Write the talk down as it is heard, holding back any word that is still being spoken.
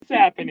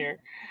happen here?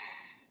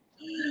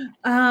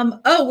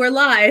 Oh, we're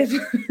live.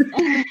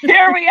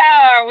 Here we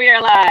are. We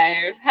are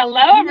live.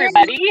 Hello,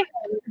 everybody.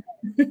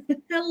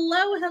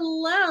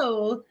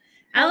 Hello.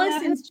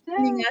 Allison's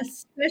joining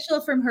us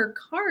special from her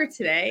car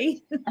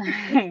today.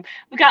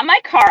 We got my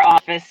car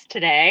office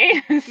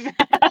today.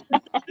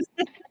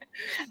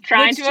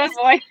 Trying to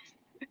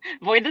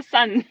avoid the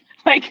sun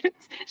like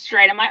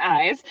straight in my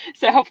eyes.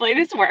 So hopefully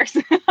this works.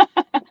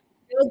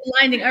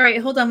 Blinding. All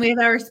right, hold on. We have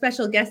our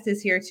special guest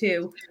is here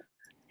too.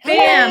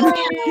 Bam.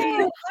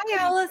 Hi,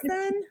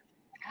 Allison.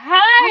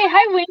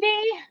 Hi,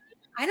 Wendy.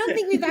 I don't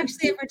think we've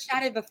actually ever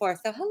chatted before,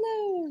 so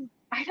hello.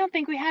 I don't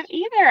think we have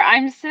either.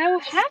 I'm so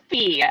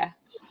happy. Happy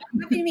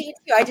to meet you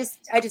too.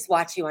 I just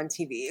watch you on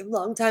TV.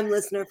 Long time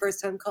listener,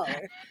 first time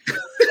caller.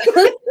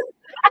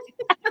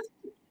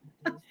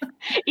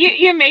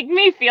 You make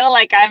me feel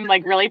like I'm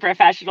like really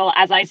professional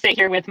as I sit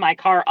here with my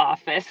car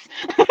office.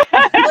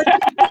 I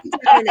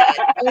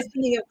was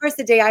thinking at first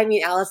the day I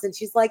meet Allison,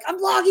 she's like, I'm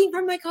vlogging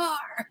from my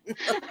car.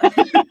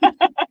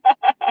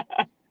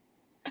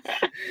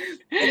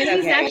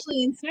 She's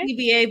actually in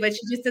CBA, but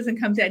she just doesn't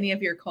come to any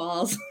of your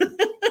calls.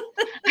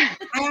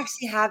 I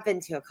actually have been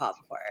to a call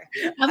before.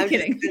 I'm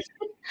kidding.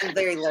 I'm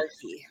very low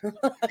key.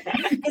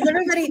 Because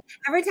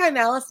every time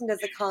Allison does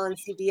a call in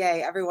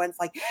CBA, everyone's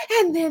like,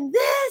 and then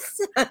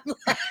this. I'm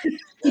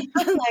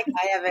like,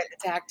 I haven't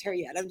attacked her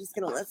yet. I'm just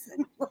going to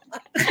listen.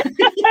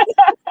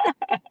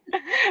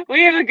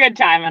 We have a good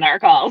time in our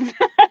calls. We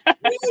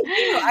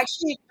do.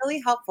 Actually, it's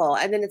really helpful.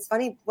 And then it's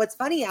funny. What's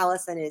funny,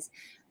 Allison, is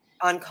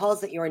on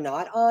calls that you're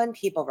not on,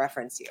 people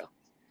reference you.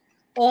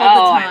 All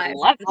the time. I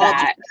love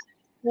that.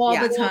 All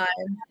the time.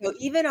 So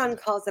even on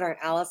calls that aren't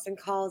Allison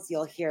calls,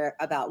 you'll hear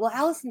about, well,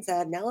 Allison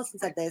said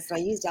this, and I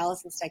used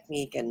Allison's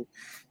technique. And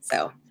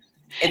so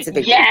it's a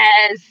big deal.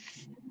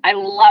 I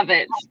love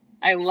it.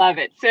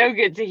 So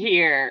good to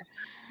hear.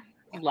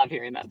 I love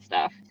hearing that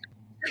stuff.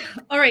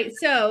 All right.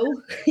 So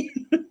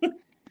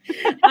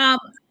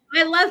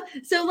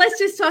so let's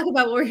just talk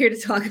about what we're here to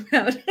talk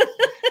about.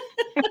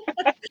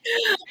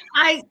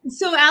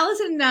 So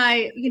Allison and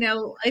I,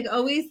 like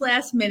always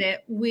last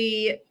minute,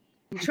 we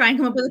try and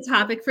come up with a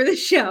topic for the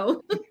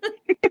show.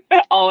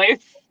 Always.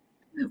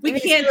 We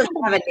can't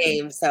have a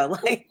name, so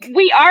like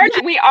we are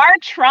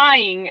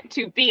trying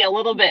to be a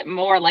little bit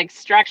more like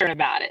structured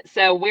about it.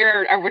 So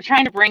we're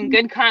trying to bring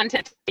good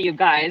content to you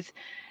guys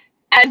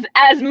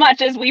as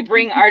much as we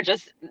bring our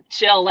just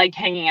chill, like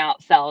hanging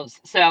out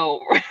selves. So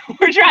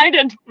we're trying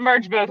to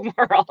merge both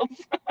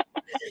worlds.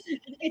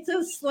 It's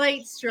a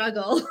slight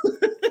struggle.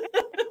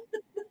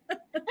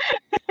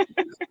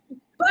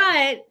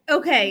 But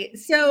okay,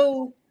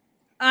 so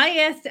I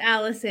asked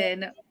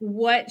Allison,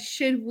 what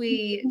should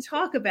we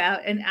talk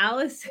about? And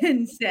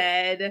Allison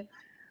said,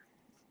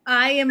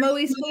 I am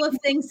always full of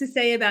things to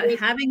say about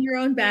having your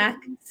own back,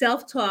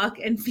 self-talk,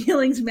 and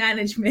feelings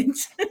management.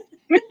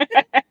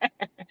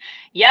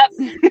 Yep.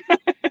 And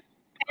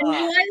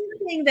one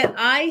thing that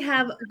I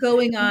have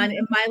going on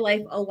in my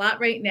life a lot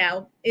right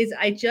now is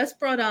I just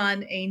brought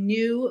on a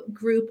new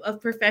group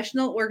of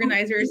professional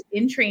organizers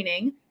in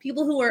training,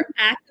 people who are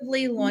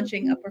actively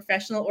launching a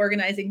professional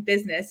organizing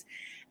business.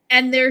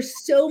 And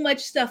there's so much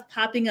stuff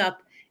popping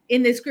up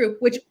in this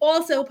group, which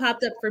also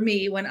popped up for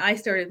me when I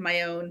started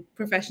my own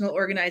professional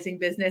organizing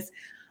business.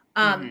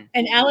 And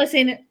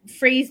Allison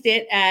phrased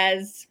it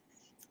as,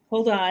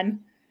 hold on,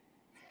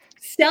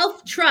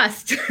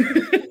 self-trust.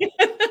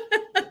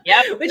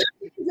 Yep. Which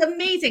is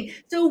amazing.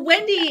 So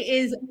Wendy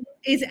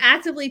is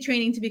actively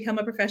training to become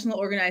a professional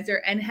organizer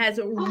and has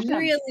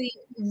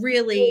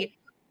really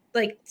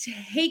like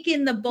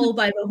taken the bull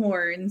by the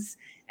horns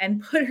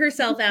and put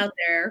herself out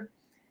there.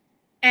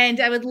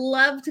 And I would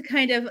love to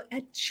kind of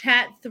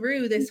chat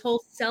through this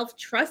whole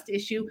self-trust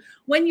issue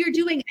when you're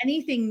doing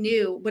anything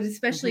new, but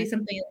especially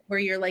something where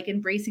you're like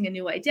embracing a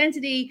new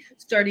identity,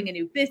 starting a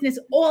new business,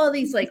 all of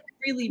these like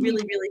really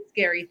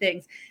scary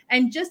things.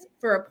 And just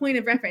for a point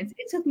of reference,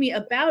 it took me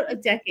about a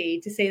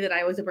decade to say that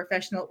I was a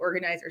professional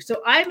organizer.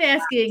 So I'm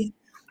asking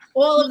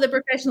all of the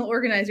professional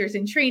organizers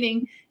in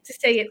training to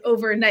say it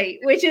overnight,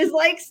 which is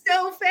like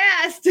so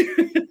fast.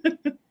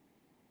 it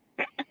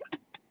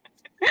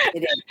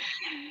is.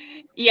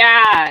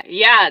 Yeah.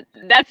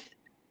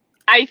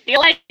 I feel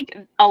like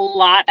a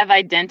lot of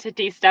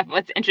identity stuff.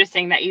 What's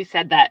interesting that you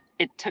said that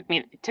it took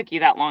you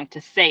that long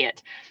to say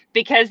it,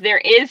 because there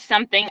is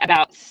something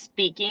about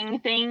speaking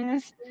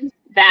things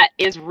that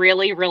is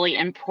really, really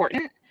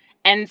important,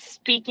 and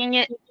speaking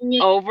it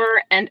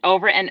over and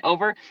over and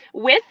over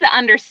with the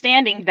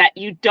understanding that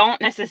you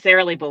don't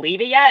necessarily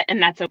believe it yet.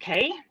 And that's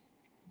okay.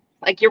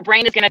 Like your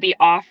brain is going to be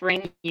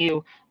offering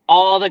you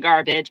all the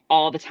garbage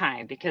all the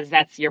time, because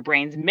that's your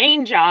brain's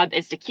main job,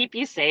 is to keep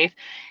you safe,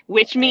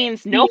 which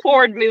means no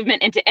forward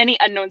movement into any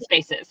unknown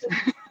spaces.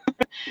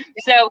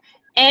 So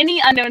any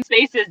unknown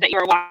spaces that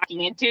you're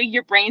walking into,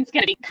 your brain's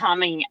going to be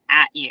coming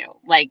at you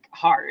like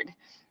hard.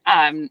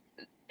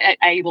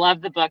 I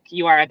love the book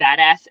You Are a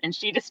Badass, and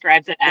she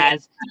describes it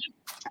as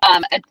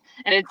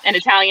an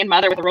Italian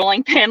mother with a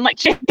rolling pin, like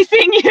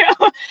chasing you.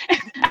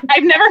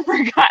 I've never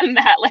forgotten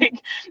that.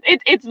 Like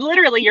it's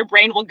literally your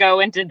brain will go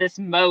into this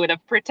mode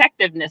of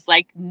protectiveness.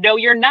 Like, no,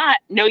 you're not.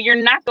 No, you're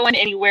not going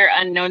anywhere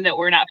unknown that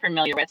we're not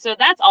familiar with. So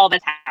that's all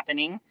that's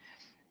happening.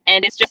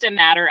 And it's just a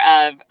matter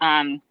of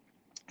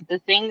the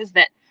things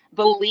that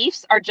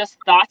beliefs are just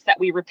thoughts that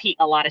we repeat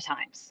a lot of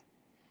times.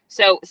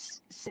 So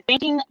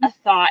thinking a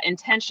thought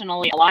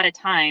intentionally a lot of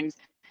times,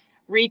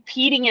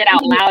 repeating it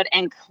out loud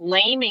and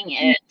claiming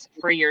it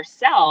for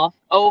yourself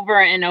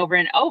over and over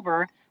and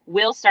over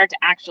will start to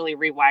actually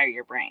rewire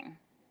your brain.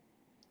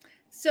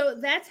 So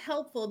that's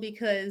helpful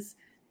because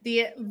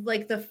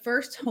the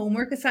first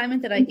homework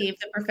assignment that I gave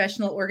the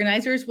professional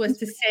organizers was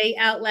to say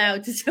out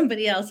loud to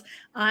somebody else,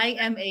 I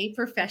am a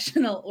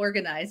professional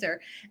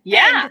organizer.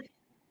 Yeah. And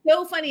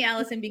so funny,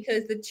 Allison,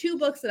 because the two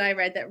books that I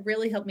read that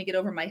really helped me get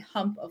over my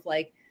hump of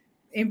like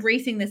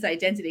embracing this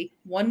identity.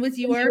 One was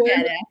You Are a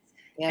Badass.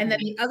 And then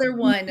the other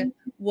one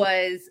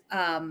was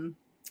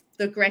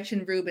the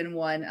Gretchen Rubin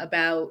one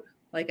about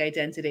like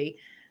identity.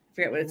 I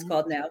forget what it's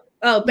called now.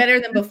 Oh, Better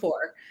Than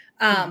Before.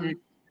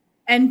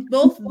 And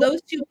both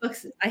those two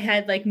books I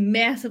had like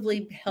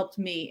massively helped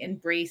me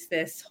embrace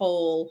this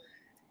whole,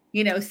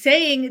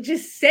 saying,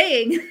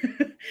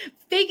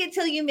 fake it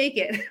till you make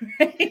it.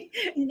 Right?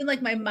 It's been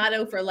like my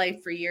motto for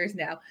life for years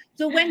now.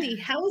 So Wendy,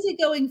 how is it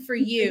going for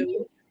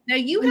you? Now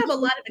you have a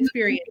lot of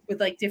experience with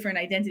like different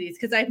identities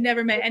because I've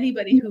never met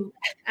anybody who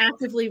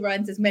actively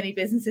runs as many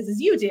businesses as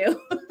you do.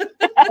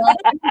 Well,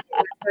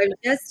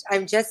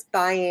 I'm just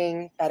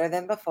buying Better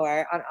Than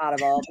Before on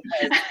Audible.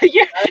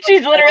 Yeah,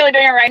 she's literally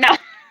doing it right now.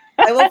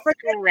 I will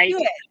forget to do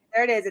it.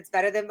 There it is. It's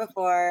Better Than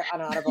Before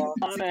on Audible.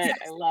 I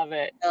love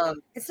it.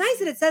 It's nice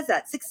that it says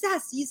that.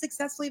 Success. You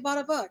successfully bought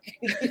a book.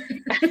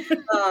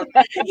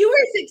 You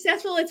were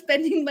successful at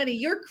spending money.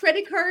 Your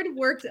credit card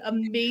worked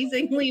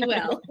amazingly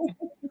well.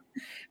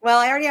 Well,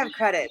 I already have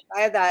credit.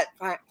 I have that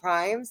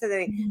Prime, so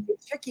they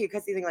trick you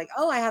because you think like,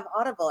 oh, I have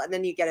Audible, and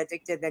then you get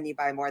addicted, then you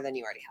buy more than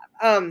you already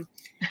have.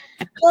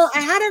 Well,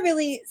 I had a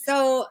really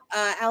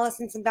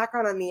Allison, some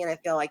background on me, and I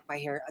feel like my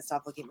hair. I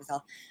stopped looking at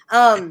myself.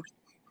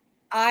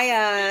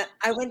 I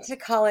went to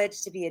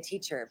college to be a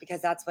teacher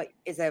because that's what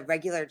is a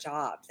regular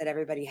job that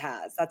everybody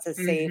has. That's a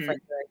safe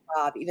regular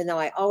job, even though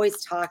I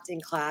always talked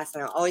in class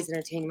and I always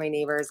entertained my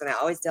neighbors and I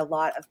always did a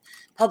lot of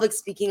public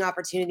speaking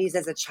opportunities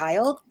as a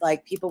child.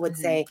 Like people would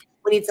say,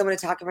 we need someone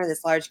to talk in front of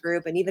this large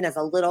group. And even as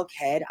a little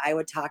kid, I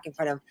would talk in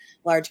front of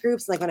large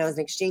groups. Like when I was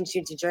an exchange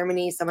student to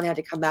Germany, someone had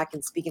to come back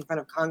and speak in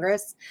front of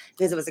Congress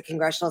because it was a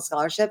congressional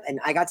scholarship. And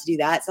I got to do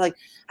that. So like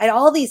I had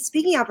all these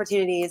speaking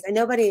opportunities and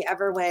nobody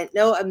ever went,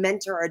 a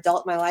mentor or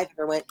adult in my life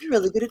ever went, you're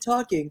really good at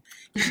talking.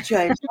 You should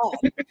try and talk.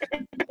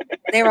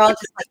 They were all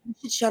just like, you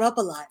should shut up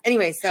a lot.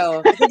 Anyway,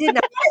 so I did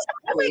not.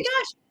 Oh my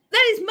gosh,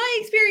 that is my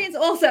experience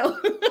also.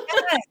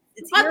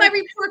 On my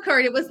report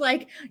card, it was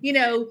like,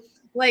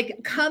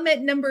 like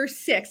comment number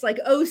 6, like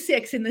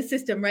 06 in the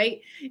system, right?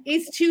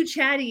 Is too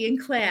chatty in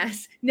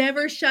class,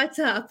 never shuts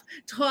up,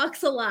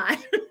 talks a lot.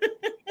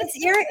 Doesn't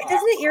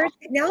it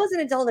irritate? Now as an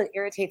adult, it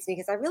irritates me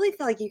because I really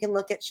feel like you can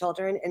look at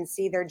children and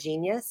see their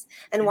genius.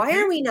 And why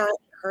are we not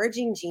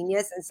encouraging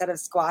genius instead of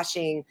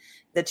squashing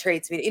the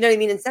traits? You know what I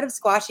mean? Instead of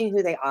squashing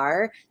who they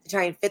are to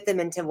try and fit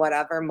them into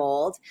whatever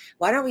mold,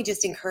 why don't we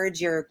just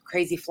encourage your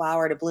crazy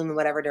flower to bloom in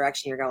whatever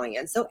direction you're going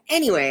in? So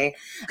anyway,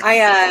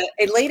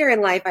 later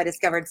in life, I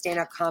discovered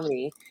stand-up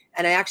comedy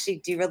and I actually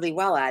do really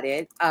well at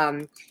it.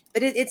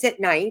 But it's at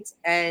night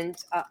and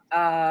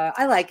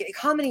I like it.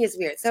 Comedy is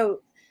weird.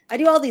 So I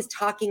do all these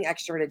talking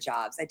extroverted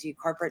jobs. I do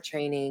corporate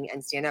training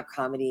and stand-up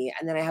comedy.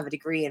 And then I have a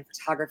degree in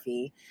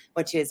photography,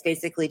 which is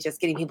basically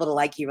just getting people to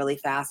like you really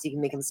fast. You can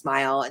make them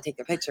smile and take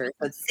their pictures.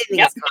 So it's the same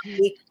thing as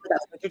comedy without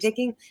picture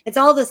taking. It's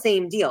all the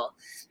same deal.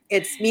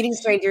 It's meeting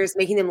strangers,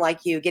 making them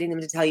like you, getting them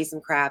to tell you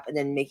some crap, and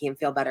then making them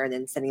feel better, and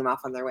then sending them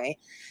off on their way.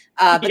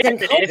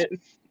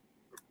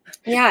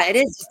 Yeah, it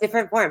is just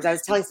different forms. I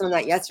was telling someone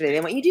that yesterday. They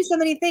went, you do so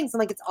many things. I'm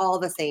like, it's all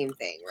the same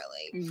thing,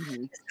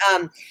 really.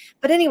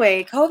 But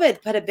anyway,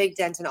 COVID put a big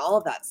dent in all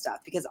of that stuff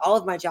because all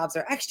of my jobs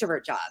are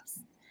extrovert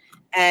jobs.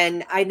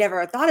 And I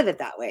never thought of it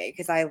that way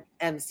because I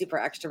am super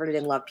extroverted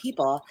and love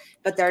people,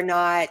 but they're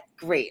not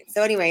great.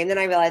 So anyway, and then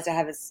I realized I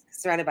have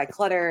surrounded by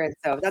clutter. And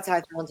so that's how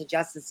I fell into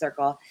Jess's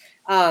circle.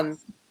 So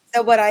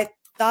what I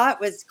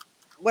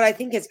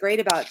think is great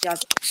about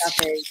Jess's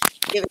stuff is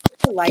it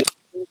was a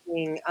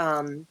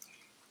life-changing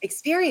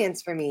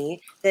experience for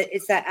me, that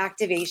it's that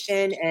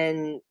activation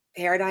and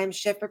paradigm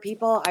shift for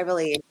people. I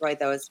really enjoy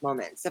those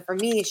moments. So for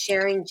me,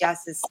 sharing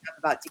Jess's stuff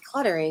about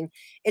decluttering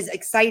is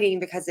exciting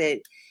because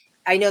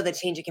I know the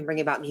change it can bring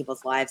about in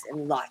people's lives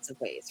in lots of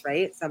ways,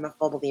 right? So I'm a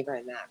full believer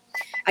in that.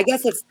 I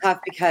guess it's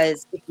tough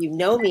because if you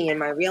know me in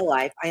my real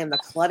life, I am a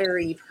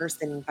cluttery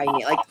person by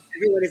me. Like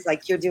everyone is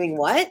like, you're doing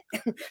what?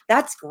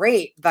 That's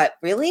great. But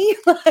really?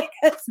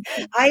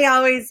 I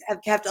always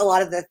have kept a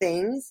lot of the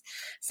things.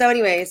 So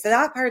anyway, so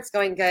that part's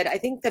going good. I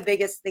think the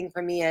biggest thing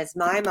for me is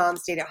my mom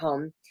stayed at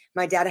home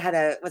my dad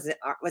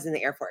was in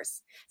the Air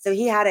Force. So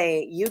he had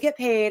you get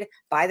paid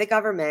by the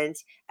government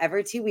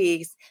every 2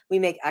 weeks. We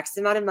make X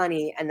amount of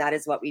money, and that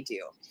is what we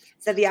do.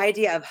 So the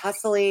idea of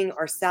hustling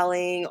or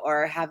selling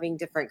or having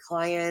different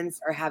clients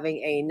or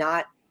having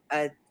not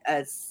a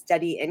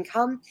steady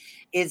income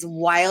is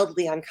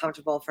wildly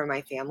uncomfortable for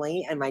my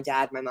family and my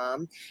dad, my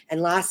mom.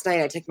 And last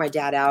night I took my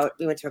dad out.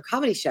 We went to a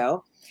comedy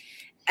show,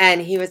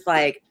 and he was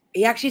like,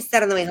 he actually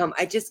said on the way home,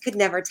 I just could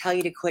never tell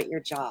you to quit your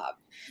job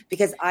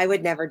because I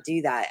would never do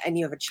that. And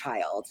you have a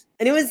child.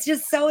 And it was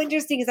just so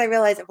interesting because I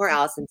realized where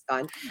Allison's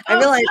gone. I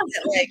realized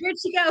that, like, where'd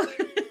she go?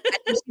 I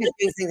think she was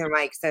using their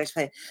mic, so I was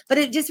playing. But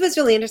it just was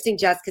really interesting,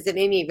 Jess, because it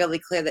made me really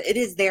clear that it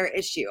is their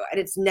issue and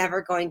it's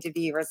never going to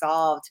be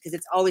resolved because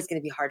it's always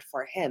going to be hard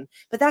for him.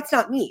 But that's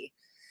not me.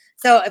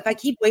 So if I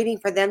keep waiting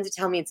for them to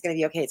tell me it's going to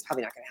be okay, it's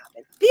probably not going to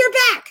happen. But you're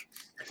back.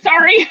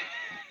 Sorry.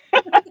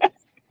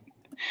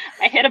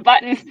 I hit a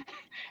button.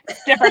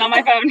 It's different on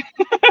my phone.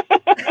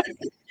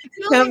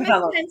 Only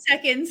 10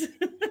 seconds.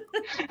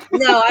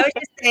 No, I was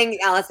just saying,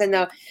 Allison,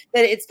 though,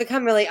 that it's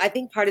become really, I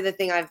think part of the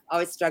thing I've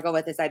always struggled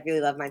with is I'd really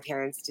love my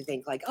parents to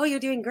think like, oh, you're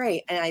doing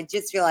great. And I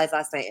just realized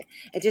last night,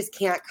 it just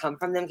can't come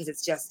from them because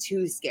it's just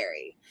too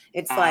scary.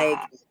 It's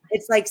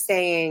like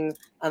saying,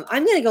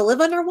 I'm going to go live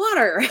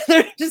underwater.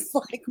 They're just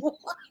like, what?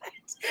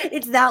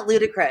 It's that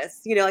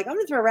ludicrous, like I'm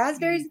going to throw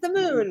raspberries at the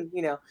moon,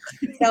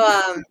 So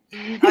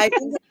I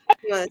think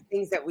that's one of the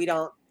things that we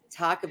don't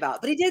talk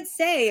about. But he did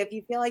say, if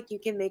you feel like you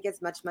can make as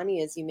much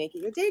money as you make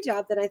at your day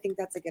job, then I think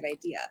that's a good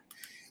idea.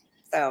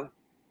 So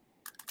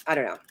I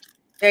don't know.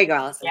 There you go,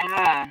 Allison.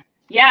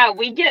 Yeah,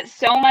 we get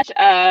so much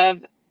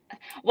of,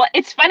 well,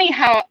 it's funny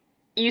how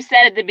you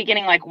said at the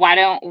beginning, like, why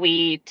don't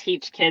we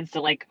teach kids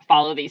to like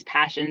follow these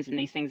passions and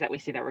these things that we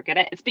see that we're good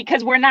at? It's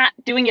because we're not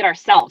doing it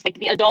ourselves. Like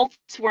the adults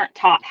weren't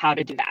taught how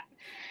to do that.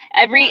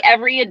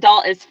 Every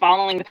adult is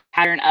following the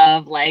pattern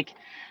of like,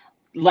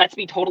 let's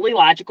be totally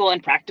logical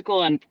and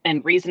practical and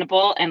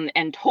reasonable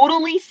and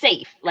totally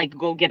safe. Like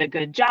go get a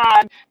good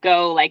job,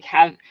 go like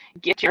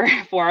get your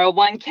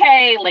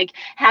 401k, like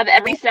have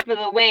every step of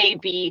the way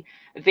be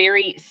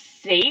very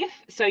safe.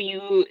 So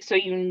you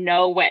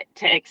know what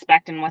to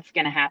expect and what's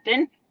going to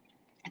happen.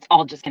 It's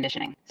all just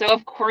conditioning. So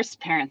of course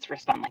parents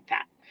respond like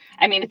that.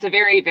 I mean, it's a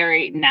very,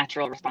 very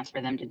natural response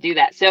for them to do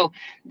that. So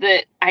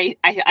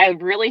I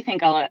really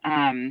think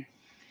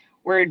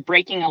we're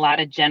breaking a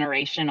lot of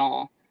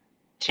generational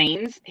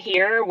chains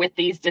here with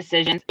these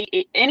decisions.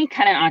 Any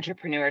kind of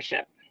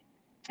entrepreneurship,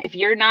 if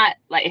you're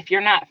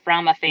not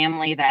from a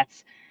family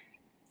that's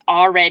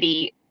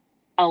already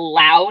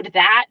allowed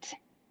that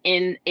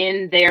in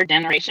their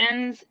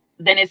generations,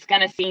 then it's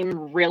going to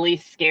seem really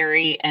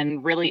scary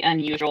and really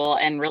unusual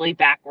and really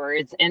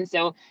backwards. And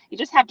so you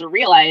just have to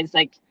realize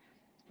like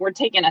we're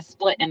taking a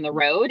split in the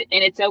road,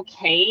 and it's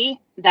okay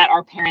that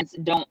our parents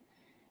don't,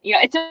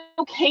 it's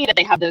okay that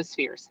they have those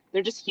fears.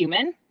 They're just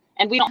human.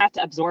 And we don't have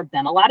to absorb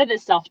them. A lot of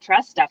this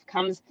self-trust stuff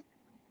comes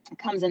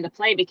into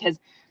play because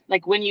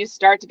like when you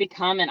start to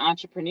become an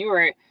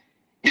entrepreneur,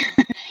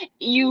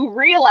 you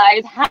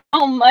realize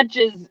how much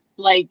is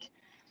like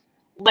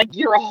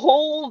your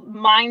whole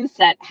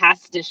mindset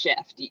has to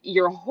shift.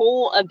 Your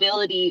whole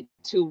ability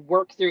to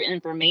work through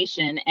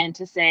information and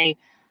to say,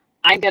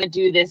 I'm going to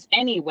do this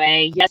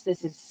anyway. Yes,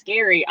 this is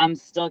scary. I'm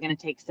still going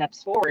to take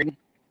steps forward.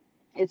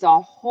 It's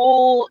a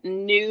whole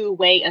new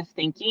way of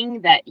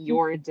thinking that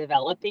you're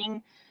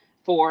developing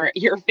for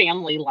your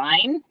family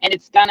line. And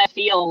it's gonna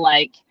feel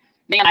like,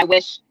 man, I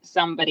wish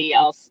somebody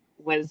else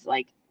was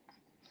like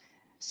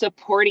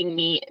supporting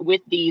me with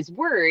these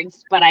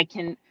words, but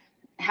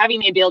having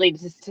the ability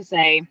to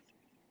say,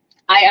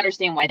 I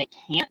understand why they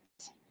can't,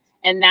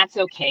 and that's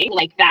okay.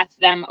 Like that's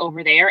them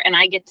over there, and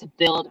I get to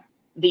build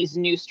these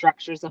new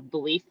structures of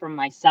belief for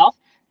myself.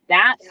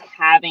 That's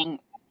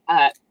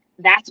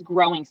that's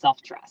growing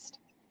self-trust.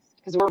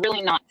 Because we're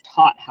really not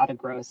taught how to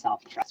grow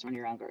self-trust when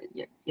you're younger.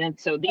 And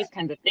so these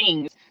kinds of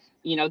things,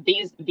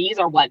 these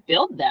are what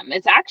build them.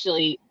 It's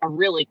actually a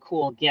really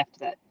cool gift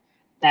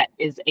that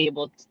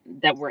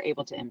we're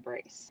able to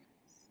embrace.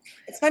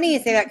 It's funny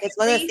you say that because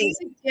one of the things,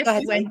 go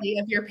ahead, Wendy,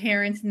 of your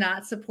parents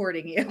not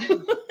supporting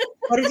you.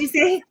 What did you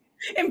say?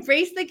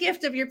 Embrace the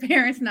gift of your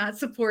parents not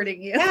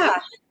supporting you.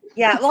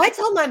 Yeah. Well, I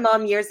told my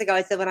mom years ago,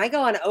 I said, when I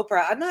go on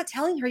Oprah, I'm not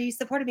telling her you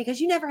supported me because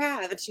you never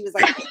have. And she was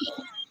like,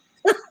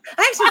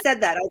 I actually said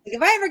that. I was like,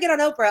 if I ever get on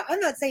Oprah, I'm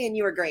not saying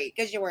you were great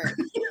because you weren't.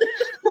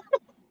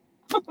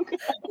 What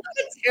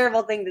a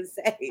terrible thing to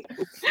say.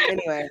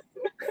 Anyway,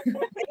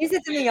 you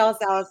said something else,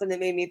 Allison, that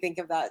made me think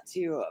of that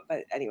too.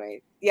 But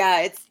anyway,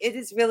 yeah, it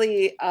is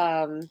really.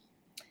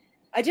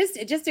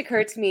 It just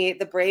occurred to me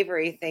the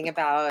bravery thing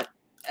about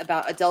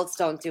adults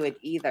don't do it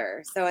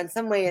either. So in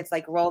some way, it's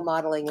like role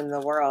modeling in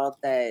the world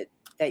that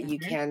you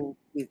can.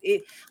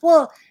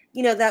 Well,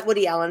 that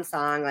Woody Allen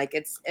song, like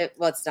it's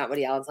not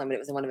Woody Allen song, but it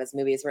was in one of his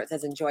movies where it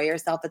says, enjoy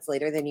yourself. It's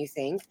later than you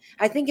think.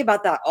 I think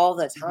about that all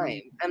the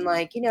time. I'm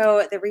like,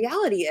 the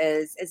reality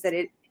is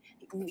that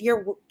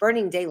you're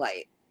burning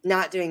daylight,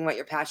 not doing what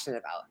you're passionate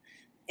about.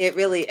 It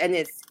really, and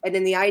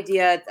then the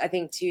idea, I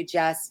think too,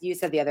 Jess, you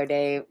said the other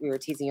day, we were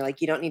teasing you,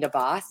 like, you don't need a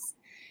boss.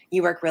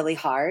 You work really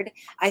hard.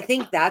 I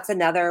think that's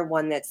another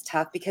one that's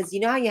tough because you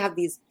know how you have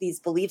these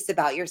beliefs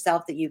about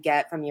yourself that you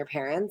get from your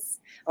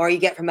parents or you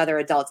get from other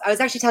adults. I was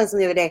actually telling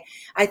someone the other day,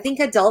 I think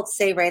adults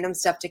say random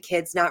stuff to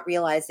kids, not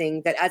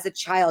realizing that as a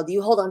child,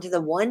 you hold on to the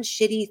one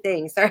shitty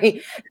thing.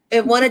 Sorry,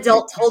 if one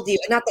adult told you,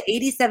 not the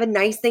 87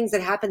 nice things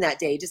that happened that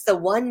day, just the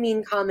one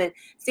mean comment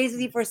stays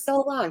with you for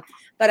so long.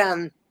 But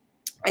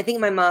I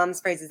think my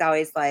mom's phrase is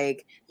always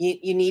like,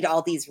 you need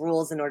all these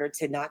rules in order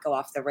to not go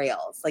off the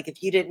rails. Like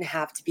if you didn't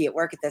have to be at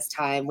work at this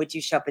time, would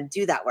you show up and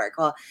do that work?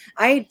 Well,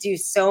 I do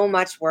so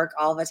much work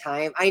all the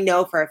time. I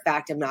know for a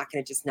fact I'm not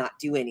going to just not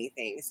do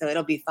anything. So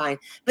it'll be fine.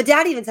 But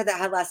Dad even said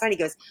that last night. He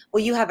goes,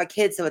 well, you have a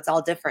kid, so it's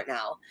all different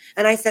now.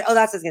 And I said, oh,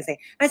 that's what I was going to say.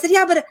 And I said,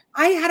 yeah, but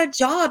I had a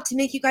job to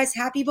make you guys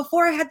happy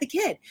before I had the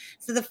kid.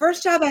 So the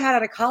first job I had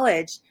out of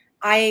college,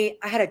 I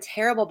had a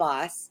terrible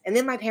boss, and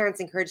then my parents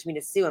encouraged me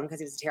to sue him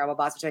because he was a terrible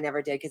boss, which I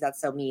never did because that's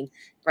so mean,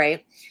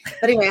 right?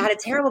 But anyway, I had a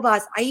terrible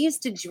boss. I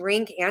used to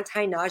drink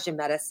anti-nausea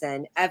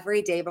medicine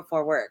every day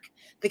before work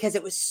because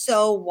it was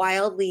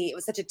it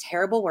was such a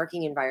terrible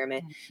working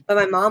environment. But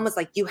my mom was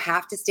like, you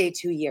have to stay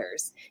 2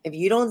 years. If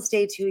you don't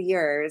stay 2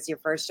 years, your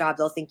first job,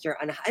 they'll think you're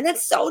and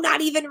that's so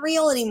not even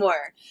real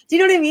anymore. Do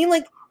you know what I mean?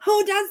 Like,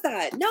 who does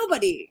that?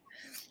 Nobody.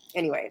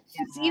 Anyway,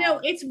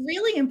 it's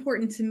really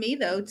important to me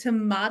though to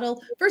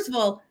model. First of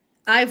all,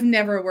 I've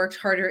never worked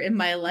harder in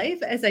my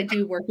life as I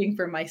do working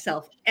for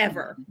myself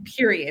ever,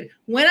 period.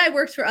 When I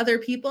worked for other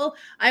people,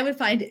 I would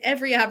find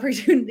every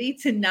opportunity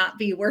to not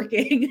be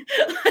working.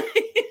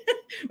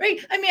 Right.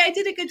 I mean, I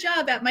did a good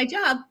job at my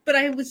job, but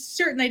I was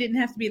certain I didn't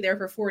have to be there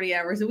for 40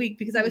 hours a week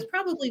because I was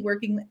probably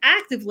working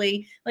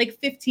actively like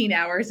 15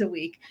 hours a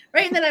week.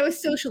 Right. And then I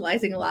was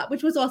socializing a lot,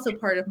 which was also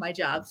part of my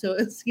job. So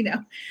it's,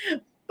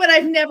 but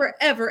I've never,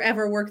 ever,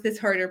 ever worked this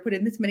hard or put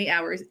in this many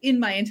hours in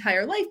my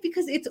entire life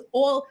because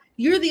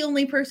you're the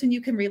only person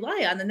you can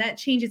rely on, and that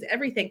changes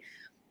everything.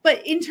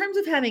 But in terms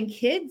of having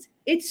kids,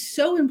 it's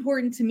so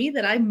important to me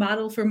that I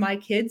model for my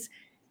kids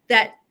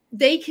that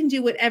they can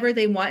do whatever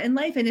they want in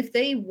life. And if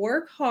they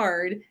work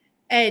hard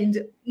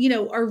and,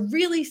 are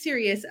really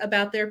serious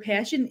about their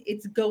passion,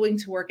 it's going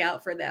to work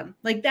out for them.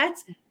 Like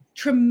that's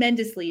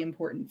tremendously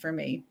important for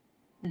me.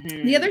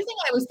 Mm-hmm. The other thing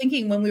I was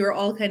thinking when we were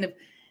all kind of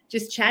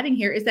just chatting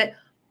here is that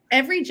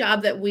every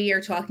job that we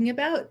are talking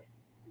about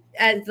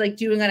as like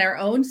doing on our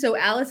own. So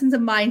Allison's a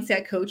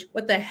mindset coach.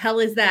 What the hell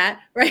is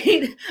that?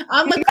 Right.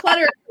 I'm a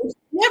clutter coach.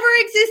 Never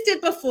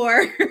existed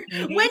before.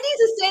 Mm-hmm.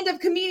 Wendy's a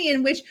stand-up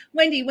comedian, which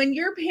Wendy, when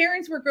your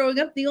parents were growing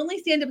up, the only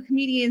stand-up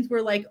comedians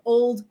were like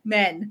old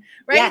men,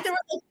 right? Yes. There were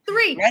like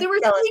three. There were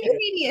three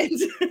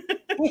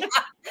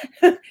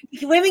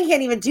comedians. Women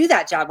can't even do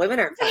that job. Women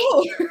aren't.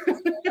 No.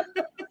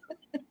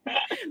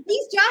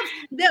 These jobs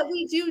that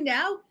we do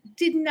now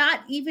did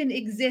not even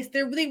exist.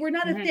 They were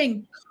not a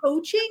thing.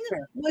 Coaching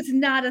was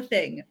not a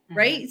thing,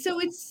 right? So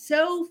it's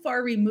so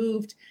far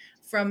removed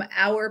from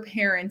our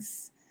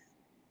parents'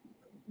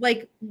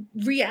 like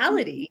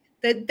reality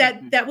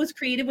that was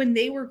created when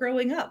they were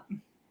growing up.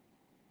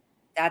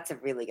 That's a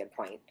really good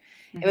point.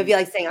 It would be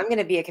like saying, I'm going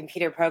to be a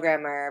computer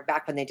programmer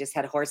back when they just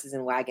had horses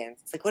and wagons.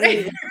 It's like, what are you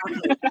even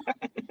talking about?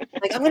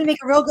 Like, I'm going to make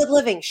a real good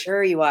living.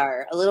 Sure you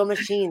are. A little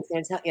machine's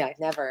going to tell you.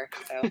 Never.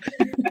 So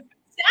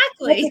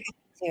exactly.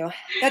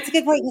 That's a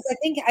good point because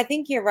I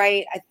think you're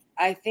right.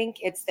 I think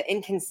it's the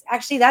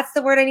actually that's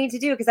the word I need to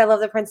do because I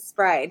love The Princess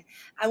Bride.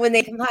 And when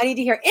they come, I need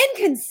to hear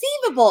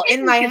inconceivable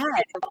in my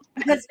head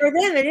because for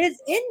them it is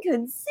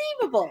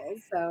inconceivable.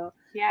 So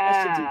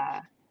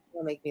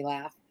it'll make me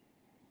laugh.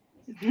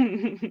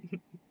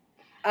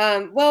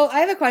 Well, I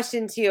have a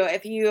question too.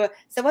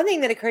 So one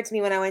thing that occurred to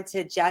me when I went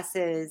to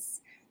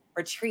Jess's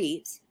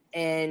retreat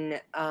in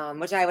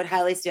which I would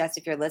highly suggest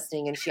if you're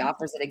listening and she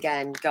offers it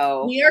again,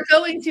 go. We are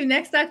going to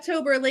next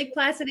October, Lake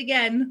Placid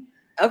again.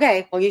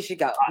 Okay. Well, you should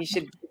go.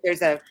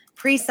 There's a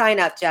pre-sign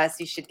up, Jess.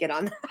 You should get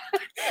on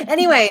that.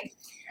 Anyway,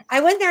 I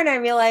went there and I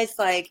realized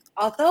like,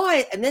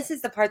 and this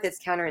is the part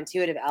that's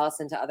counterintuitive,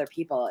 Allison, to other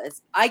people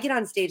is I get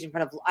on stage in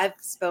front of, I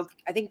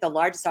think the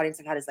largest audience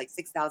I've had is like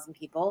 6,000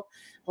 people.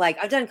 Like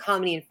I've done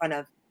comedy in front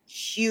of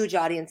huge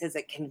audiences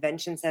at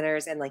convention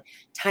centers and like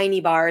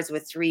tiny bars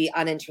with 3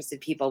 uninterested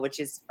people,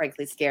 which is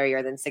frankly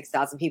scarier than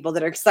 6,000 people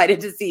that are excited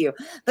to see you.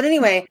 But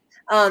anyway,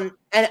 but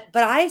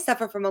I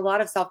suffer from a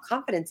lot of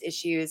self-confidence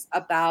issues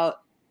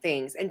about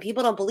things, and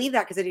people don't believe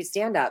that because I do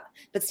stand-up.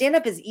 But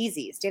stand-up is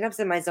easy. Stand-up's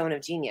in my zone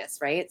of genius,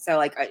 right? So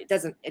like it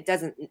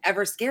doesn't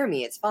ever scare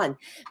me. It's fun.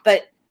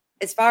 But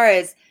as far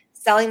as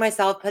selling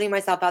myself, putting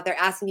myself out there,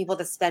 asking people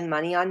to spend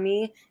money on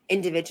me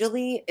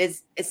individually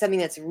is something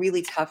that's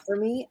really tough for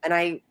me.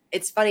 And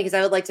it's funny because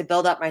I would like to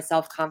build up my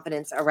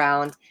self-confidence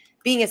around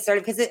being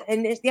assertive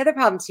and the other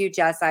problem too,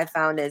 Jess, I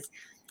found is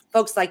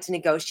folks like to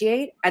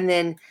negotiate. And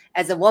then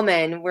as a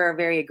woman, we're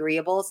very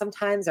agreeable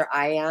sometimes, or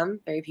I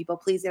am very people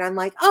pleasing. I'm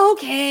like, oh,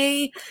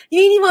 okay,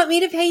 you want me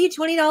to pay you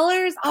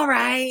 $20? All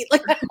right.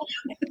 Like,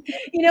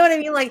 you know what I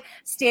mean? Like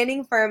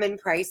standing firm in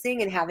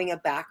pricing and having a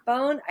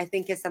backbone, I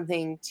think is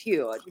something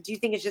too. Do you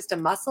think it's just a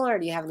muscle, or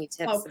do you have any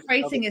tips? Oh,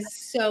 pricing is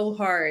so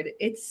hard.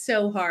 It's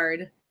so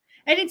hard.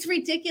 And it's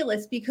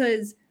ridiculous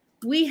because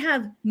we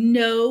have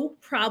no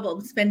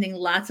problem spending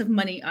lots of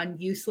money on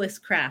useless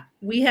crap.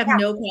 We have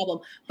no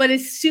problem. But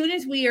as soon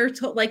as we are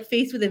like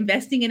faced with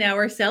investing in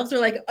ourselves, we're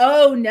like,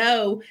 oh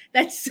no,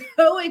 that's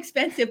so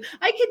expensive.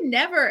 I could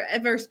never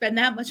ever spend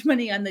that much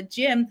money on the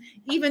gym,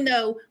 even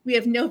though we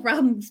have no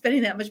problem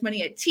spending that much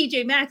money at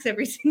TJ Maxx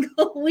every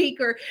single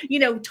week, or, you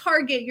know,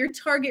 Target, your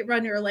Target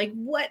runner, like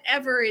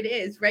whatever it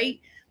is,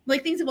 right?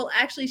 Like things that will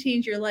actually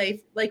change your life.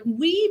 Like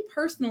we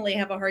personally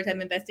have a hard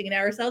time investing in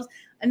ourselves.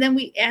 And then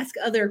we ask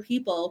other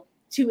people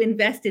to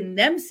invest in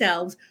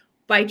themselves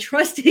by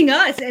trusting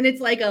us. And it's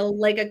like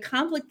a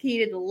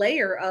complicated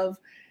layer of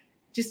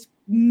just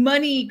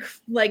money,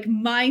 like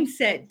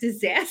mindset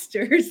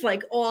disasters,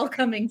 like all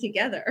coming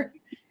together.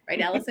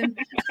 Right, Allison?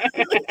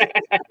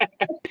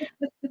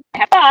 I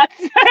have thoughts.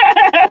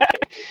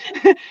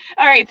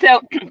 All right.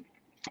 So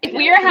if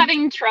we are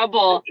having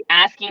trouble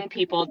asking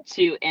people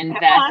to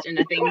invest in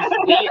the things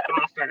we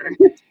offer,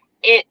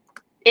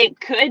 it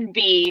could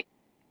be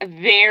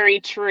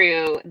very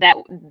true that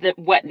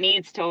what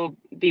needs to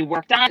be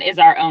worked on is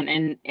our own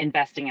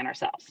investing in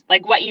ourselves.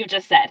 Like what you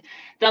just said,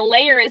 the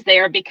layer is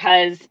there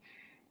because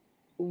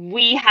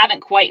we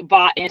haven't quite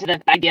bought into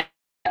the idea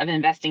of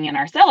investing in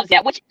ourselves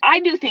yet, which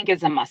I do think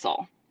is a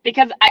muscle,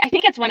 because I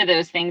think it's one of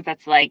those things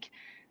that's like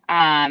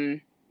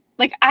I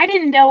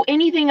didn't know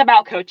anything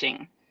about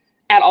coaching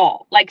at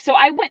all. Like, so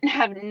I wouldn't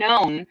have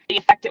known the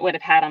effect it would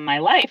have had on my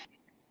life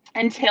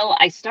until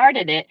I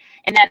started it.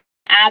 And then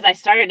as I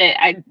started it,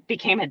 I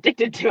became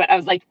addicted to it. I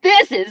was like,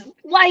 this is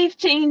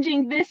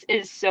life-changing. This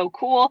is so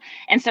cool.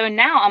 And so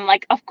now I'm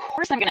like, of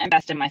course I'm going to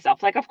invest in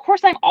myself. Like, of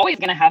course I'm always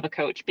going to have a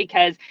coach,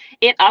 because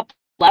it up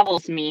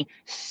levels me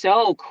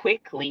so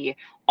quickly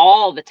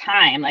all the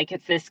time. Like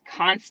it's this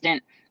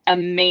constant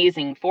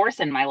amazing force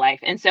in my life.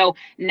 And so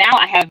now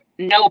I have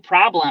no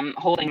problem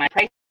holding my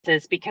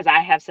prices because I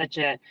have such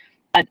a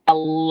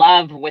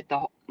love with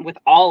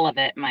all of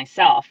it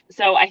myself.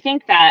 So I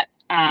think that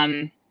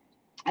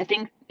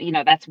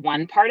that's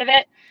one part of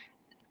it.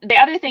 The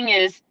other thing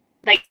is,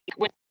 like,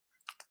 with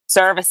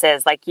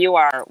services like you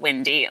are,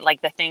 Wendy,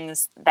 like the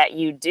things that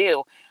you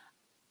do,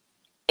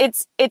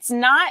 it's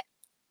not,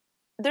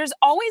 there's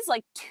always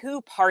like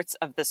two parts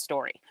of the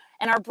story.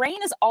 And our brain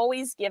is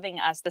always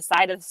giving us the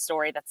side of the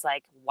story that's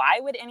like, why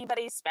would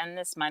anybody spend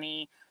this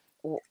money?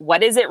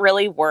 What is it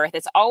really worth?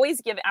 It's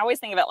always I always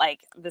think of it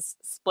like this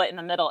split in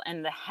the middle,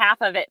 and the half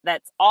of it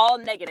that's all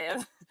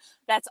negative,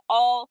 that's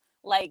all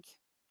like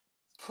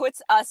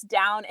puts us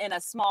down in a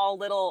small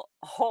little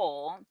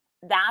hole.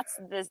 That's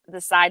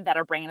the side that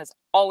our brain is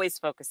always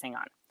focusing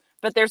on.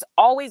 But there's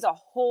always a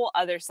whole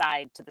other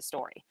side to the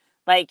story.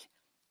 Like,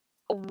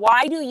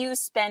 why do you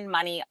spend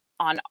money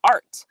on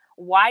art?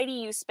 Why do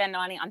you spend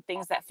money on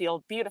things that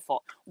feel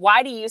beautiful?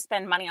 Why do you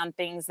spend money on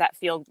things that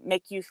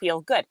make you feel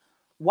good?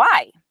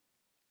 Why?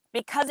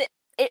 Because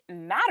it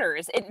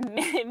matters.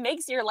 It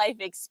makes your life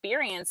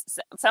experience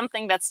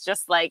something that's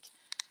just like,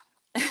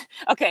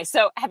 okay,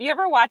 so have you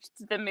ever watched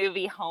the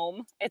movie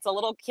Home? It's a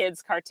little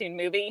kids cartoon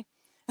movie.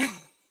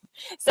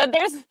 So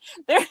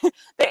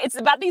it's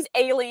about these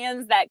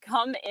aliens that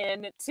come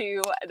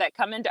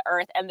into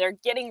Earth, and they're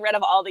getting rid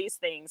of all these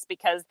things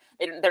because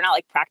they're not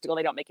like practical.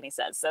 They don't make any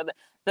sense. So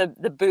the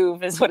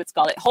boob is what it's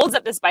called. It holds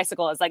up this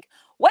bicycle. It's like,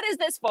 what is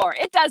this for?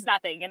 It does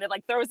nothing, and it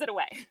like throws it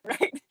away.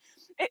 Right?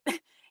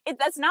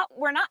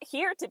 We're not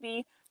here to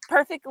be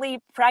perfectly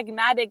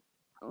pragmatic,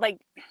 like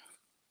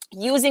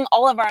using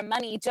all of our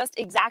money just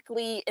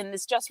exactly in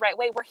this just right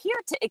way. We're here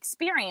to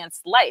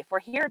experience life.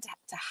 We're here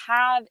to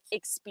have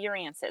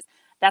experiences.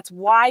 That's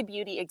why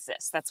beauty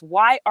exists. That's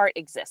why art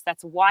exists.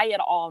 That's why it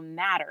all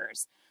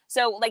matters.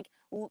 So like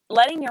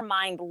letting your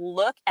mind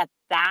look at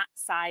that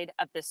side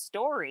of the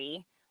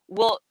story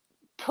will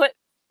put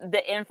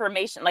the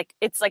information, like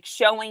it's like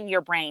showing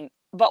your brain,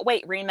 but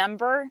wait,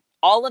 remember,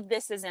 all of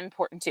this is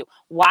important too.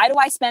 Why do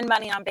I spend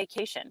money on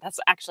vacation?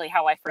 That's actually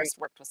how I first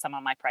worked with some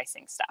of my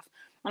pricing stuff.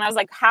 When I was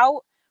like,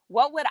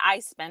 what would I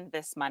spend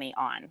this money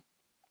on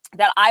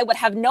that I would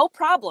have no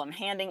problem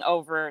handing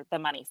over the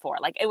money for?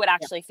 Like, it would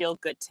actually feel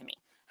good to me.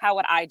 How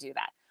would I do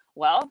that?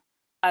 Well,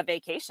 a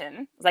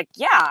vacation. Like,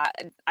 yeah,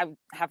 I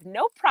have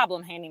no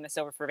problem handing this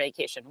over for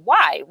vacation.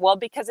 Why? Well,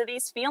 because of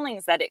these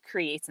feelings that it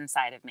creates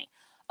inside of me.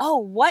 Oh,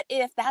 what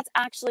if that's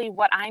actually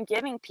what I'm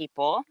giving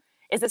people,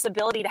 is this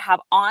ability to have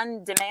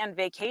on-demand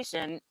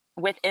vacation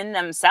within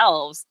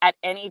themselves at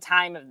any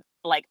time of,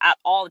 like, at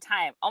all the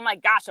time. Oh my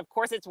gosh, of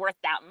course it's worth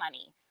that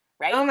money,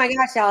 right? Oh my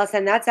gosh,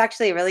 Allison, that's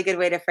actually a really good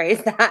way to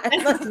phrase that.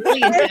 That's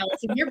brilliant,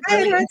 Allison. You're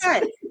brilliant.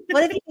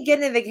 What if you could get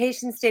in a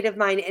vacation state of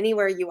mind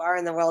anywhere you are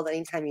in the world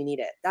anytime you need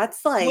it?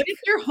 That's like, what if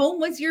your home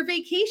was your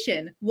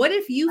vacation? What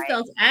if you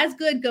felt as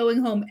good going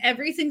home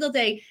every single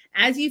day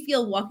as you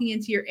feel walking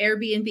into your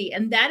Airbnb?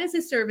 And that is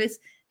a service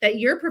that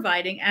you're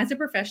providing as a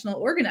professional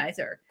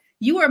organizer.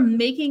 You are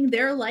making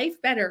their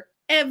life better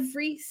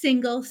every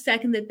single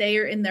second that they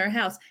are in their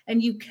house.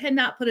 And you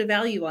cannot put a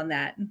value on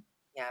that.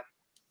 Yeah.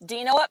 Do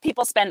you know what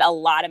people spend a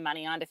lot of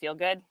money on to feel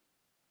good?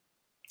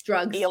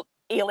 Drugs.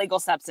 Illegal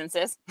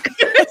substances.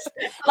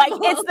 Like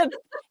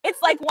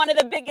it's like one of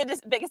the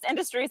biggest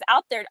industries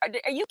out there.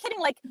 Are you kidding?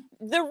 Like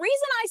the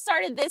reason I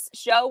started this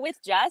show with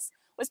Jes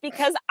was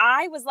because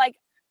I was like,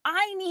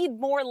 I need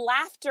more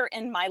laughter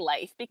in my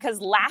life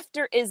because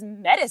laughter is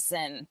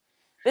medicine.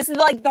 This is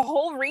like the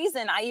whole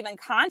reason I even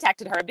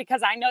contacted her,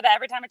 because I know that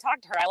every time I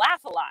talk to her, I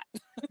laugh a lot.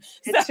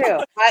 It's true.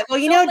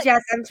 Well,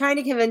 Jes, I'm trying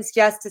to convince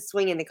Jes to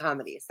swing into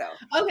comedy. So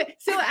okay,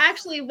 so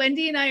actually,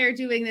 Wendy and I are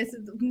doing this.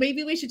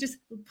 Maybe we should just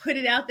put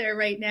it out there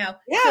right now.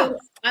 Yeah.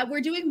 So we're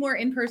doing more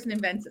in-person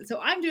events. So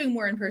I'm doing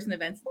more in-person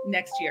events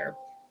next year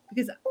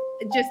because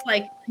just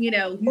like, meet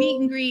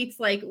and greets,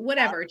 like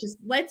whatever, just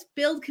let's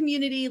build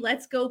community.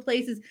 Let's go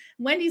places.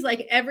 Wendy's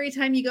like, every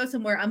time you go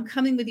somewhere, I'm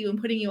coming with you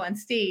and putting you on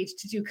stage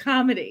to do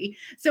comedy.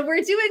 So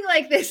we're doing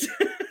like this.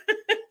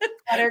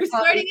 We're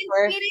starting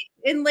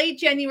in late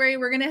January.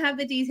 We're going to have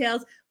the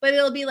details, but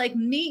it'll be like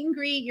meet and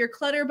greet your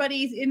clutter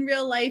buddies in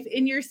real life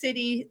in your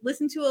city.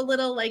 Listen to a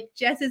little like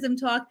Jessism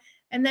talk.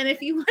 And then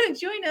if you want to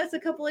join us a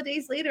couple of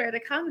days later at a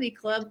comedy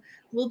club,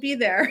 we'll be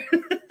there.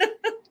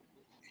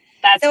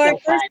 So our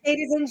first date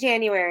is in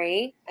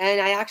January, and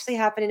I actually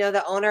happen to know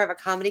the owner of a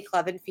comedy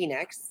club in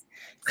Phoenix.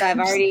 So I've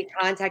already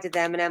contacted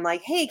them, and I'm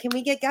like, hey, can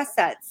we get guest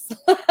sets?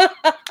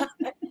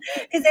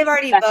 Because they've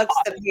already booked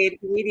some paid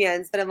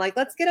comedians, but I'm like,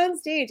 let's get on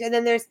stage. And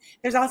then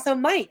there's also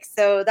mics.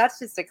 So that's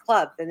just a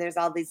club. And there's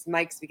all these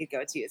mics we could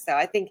go to. So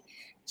I think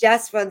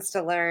Jes wants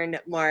to learn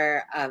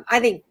more. I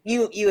think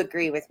you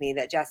agree with me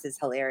that Jes is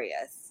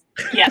hilarious.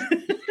 Yeah.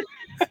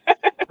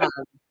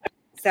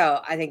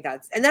 So I think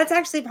that's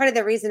actually part of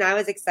the reason I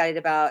was excited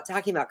about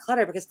talking about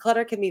clutter, because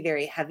clutter can be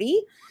very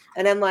heavy.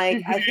 And I'm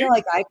like, I feel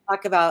like I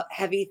talk about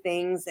heavy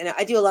things, and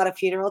I do a lot of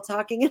funeral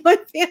talking in my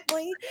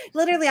family.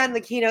 Literally, I'm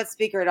the keynote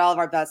speaker at all of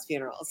our best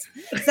funerals.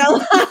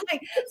 So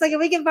it's like if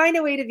we can find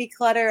a way to make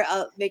clutter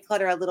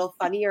a little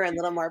funnier and a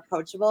little more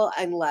approachable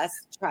and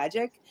less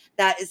tragic,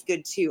 that is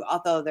good too.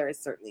 Although there is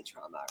certainly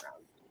trauma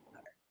around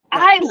clutter.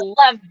 I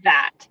love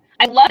that.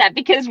 I love that,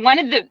 because one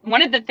of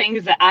the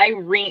things that I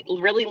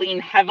really lean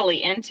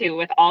heavily into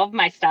with all of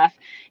my stuff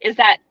is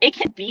that it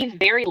can be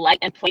very light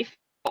and playful.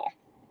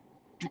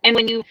 And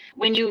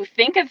when you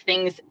think of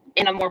things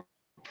in a more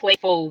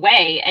playful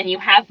way, and you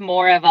have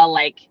more of a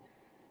like,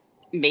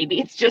 maybe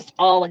it's just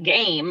all a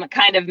game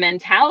kind of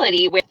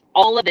mentality with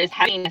all of this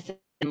heaviness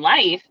in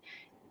life,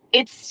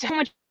 it's so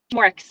much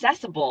more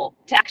accessible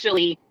to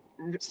actually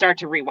start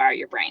to rewire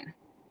your brain.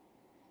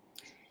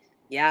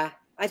 Yeah.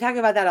 I talk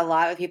about that a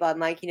lot with people. I'm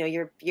like,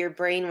 your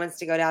brain wants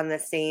to go down the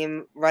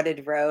same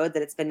rutted road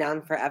that it's been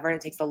down forever. And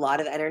it takes a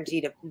lot of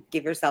energy to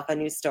give yourself a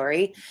new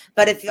story.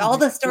 But if all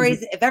the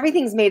stories, if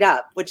everything's made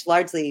up, which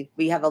largely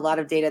we have a lot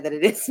of data that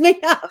it is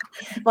made up,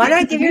 why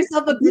not give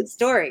yourself a good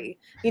story?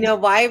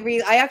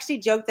 I actually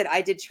joked that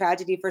I did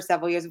tragedy for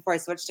several years before I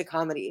switched to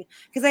comedy,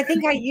 because I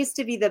think I used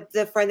to be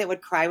the friend that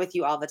would cry with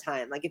you all the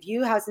time. Like if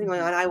you have something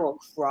going on, I will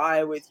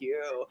cry with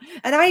you.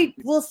 And I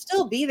will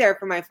still be there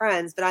for my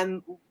friends, but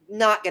I'm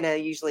not going to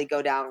usually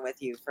go down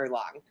with you for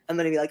long. I'm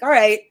going to be like, all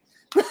right.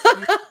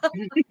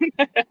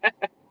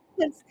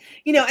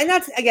 And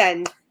that's,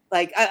 again,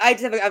 like I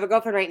have a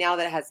girlfriend right now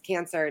that has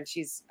cancer, and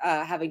she's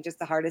having just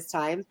the hardest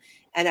time.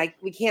 And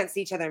we can't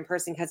see each other in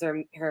person because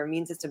her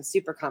immune system's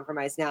super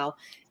compromised now.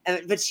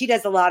 But she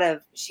gets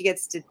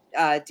to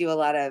do a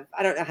lot of,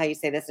 I don't know how you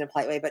say this in a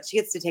polite way, but she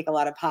gets to take a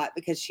lot of pot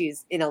because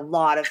she's in a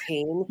lot of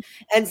pain.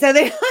 And so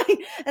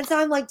so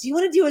I'm like, do you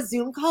want to do a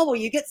Zoom call where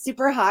you get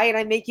super high and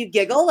I make you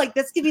giggle? Like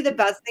this could be the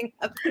best thing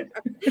ever.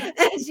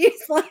 And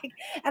she's like,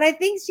 and I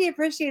think she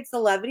appreciates the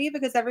levity,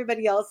 because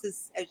everybody else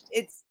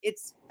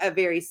it's a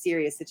very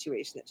serious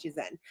situation that she's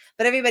in.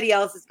 But everybody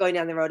else is going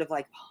down the road of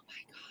like, oh my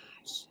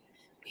gosh,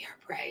 we are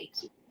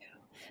great.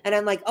 And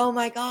I'm like, oh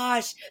my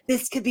gosh,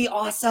 this could be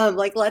awesome.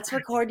 Like, let's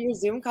record your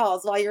Zoom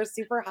calls while you're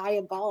super high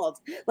and bald.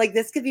 Like,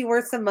 this could be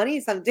worth some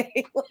money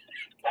someday.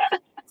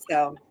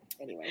 So,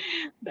 anyway.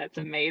 That's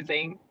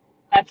amazing.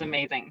 That's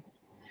amazing.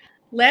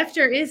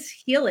 Laughter is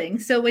healing.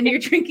 So when you're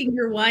drinking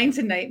your wine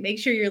tonight, make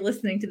sure you're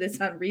listening to this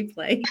on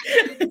replay.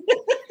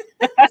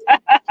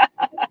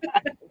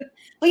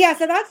 Well, yeah,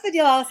 so that's the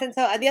deal, Allison.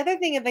 So the other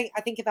thing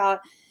I think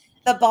about,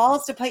 the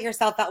balls to put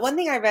yourself out. One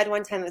thing I read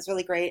one time that was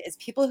really great is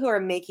people who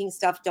are making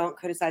stuff don't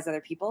criticize other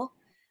people.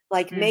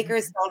 Like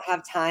makers don't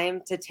have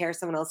time to tear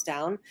someone else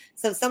down.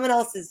 So if someone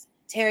else is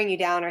tearing you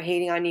down or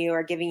hating on you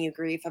or giving you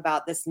grief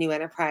about this new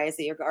enterprise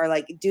that or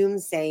like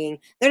doomsaying,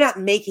 they're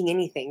not making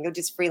anything. They're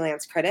just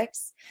freelance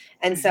critics.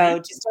 And so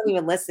just don't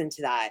even listen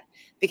to that,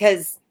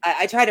 because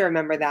I try to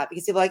remember that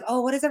because people are like, oh,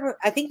 what is ever?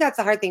 I think that's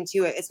a hard thing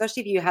too,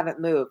 especially if you haven't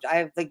moved. I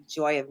have the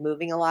joy of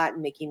moving a lot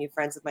and making new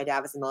friends with my dad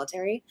was in the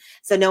military.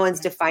 So no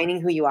one's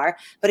defining who you are.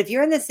 But if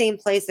you're in the same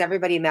place,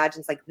 everybody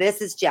imagines like, this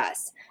is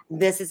Jes,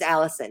 this is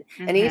Allison.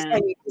 And each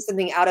time you do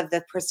something out of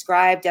the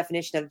prescribed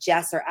definition of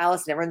Jes or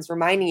Allison, everyone's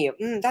reminding you,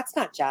 that's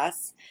not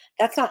Jes.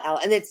 That's not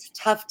Allison. And it's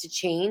tough to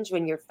change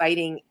when you're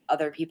fighting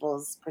other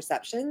people's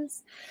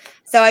perceptions.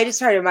 So I just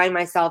try to remind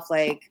myself,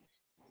 like,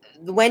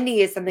 Wendy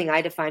is something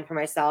I define for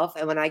myself.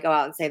 And when I go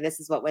out and say, this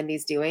is what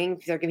Wendy's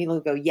doing, there are people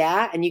who go,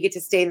 yeah. And you get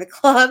to stay in the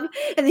club.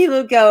 And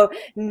people who go,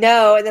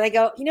 no. And then I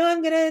go,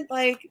 I'm going to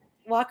like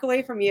walk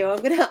away from you.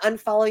 I'm going to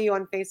unfollow you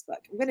on Facebook.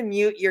 I'm going to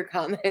mute your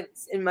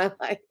comments in my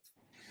life.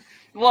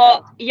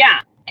 Well, yeah,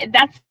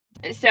 that's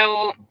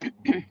so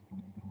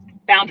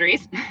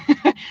boundaries,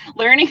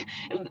 learning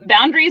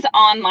boundaries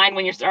online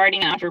when you're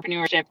starting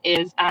entrepreneurship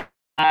is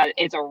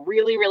it's a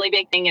really, really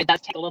big thing. It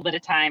does take a little bit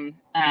of time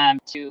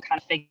to kind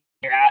of figure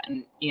out,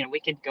 and we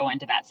could go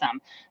into that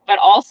some, but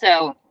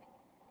also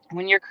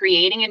when you're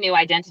creating a new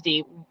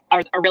identity,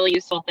 a really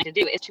useful thing to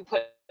do is to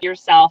put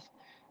yourself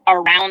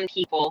around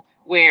people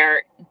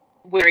where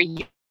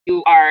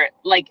you are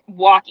like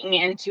walking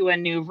into a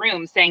new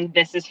room saying,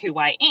 this is who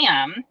I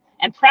am,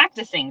 and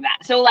practicing that.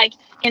 So like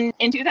in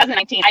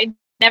 2019, I'd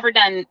never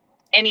done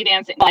any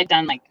dancing. Well, I'd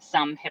done like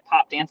some hip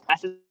hop dance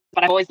classes,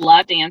 but I've always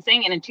loved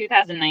dancing. And in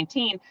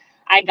 2019,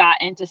 I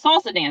got into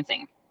salsa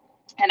dancing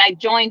and I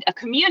joined a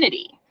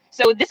community.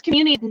 So this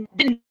community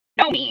didn't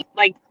know me.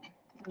 Like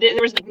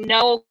there was like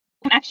no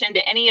connection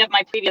to any of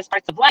my previous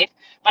parts of life,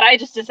 but I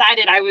just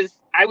decided I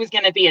was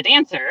going to be a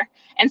dancer.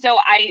 And so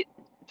I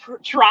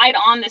tried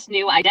on this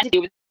new identity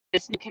with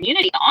this new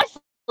community.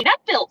 Honestly, that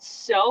built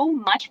so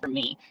much for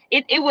me.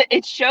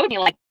 It showed me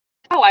like,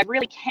 oh, I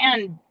really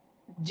can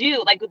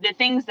do like the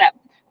things that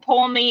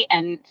pull me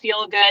and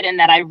feel good and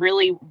that I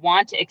really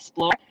want to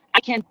explore.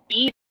 I can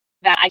be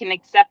that. I can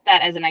accept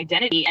that as an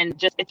identity, and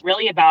just it's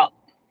really about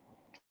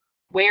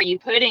where are you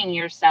putting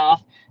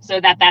yourself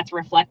so that that's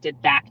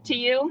reflected back to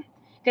you.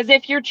 Because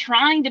if you're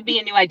trying to be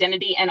a new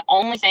identity and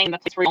only saying the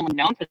place where you're only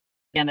known for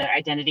the other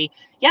identity,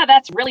 yeah,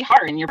 that's really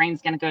hard, and your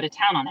brain's going to go to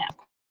town on it. Of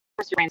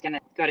course, your brain's going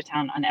to go to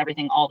town on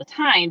everything all the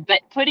time, but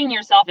putting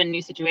yourself in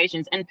new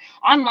situations and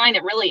online,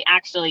 it really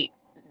actually,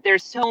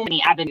 there's so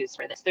many avenues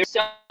for this. There's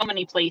so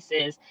many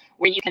places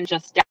where you can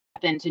just step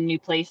into new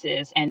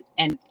places and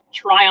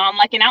try on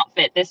like an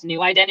outfit, this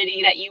new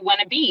identity that you want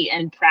to be,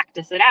 and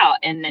practice it out,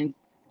 and then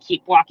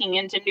keep walking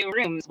into new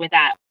rooms with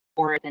that,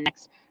 or the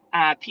next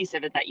piece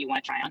of it that you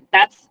want to try on.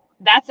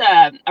 That's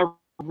a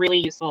really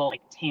useful,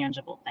 like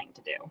tangible thing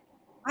to do.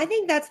 I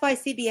think that's why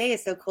CBA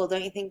is so cool,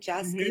 don't you think,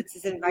 Jes? Mm-hmm. It's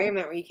this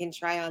environment where you can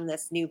try on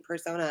this new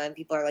persona and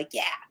people are like,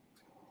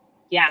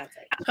 yeah.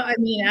 I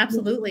mean,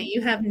 absolutely.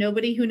 You have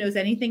nobody who knows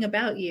anything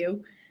about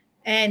you.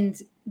 And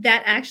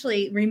that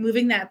actually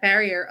removing that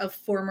barrier of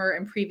former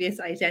and previous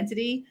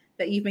identity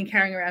that you've been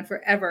carrying around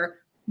forever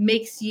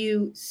makes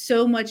you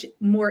so much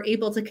more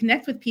able to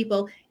connect with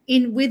people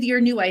with your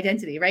new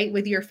identity, right?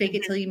 With your fake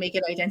it till you make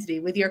it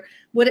identity, with your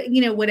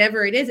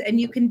whatever it is.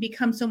 And you can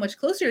become so much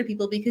closer to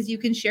people because you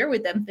can share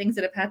with them things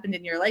that have happened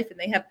in your life and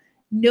they have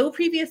no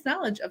previous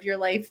knowledge of your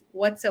life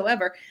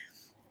whatsoever.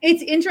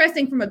 It's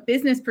interesting from a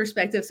business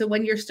perspective. So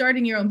when you're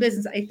starting your own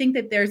business, I think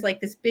that there's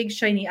like this big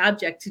shiny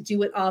object to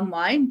do it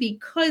online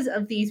because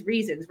of these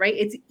reasons, right?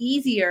 It's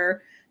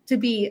easier to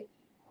be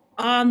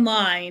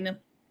online,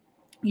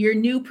 your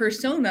new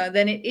persona,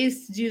 than it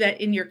is to do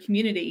that in your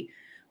community.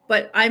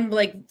 But I'm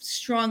like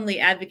strongly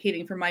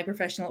advocating for my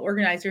professional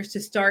organizers to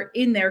start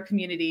in their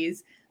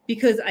communities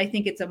because I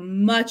think it's a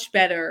much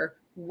better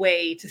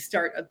way to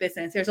start a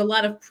business. There's a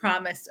lot of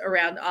promise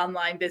around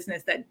online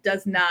business that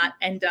does not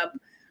end up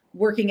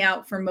working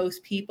out for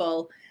most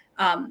people.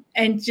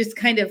 And just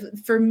kind of,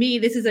 for me,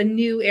 this is a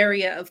new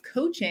area of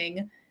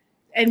coaching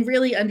and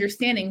really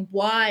understanding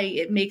why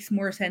it makes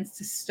more sense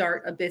to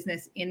start a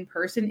business in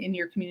person in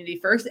your community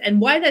first, and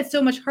why that's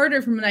so much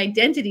harder from an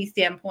identity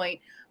standpoint,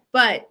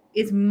 but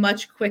it's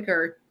much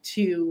quicker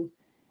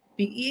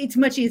it's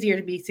much easier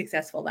to be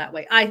successful that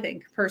way, I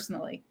think,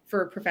 personally,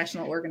 for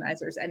professional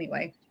organizers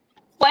anyway.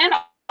 Well, and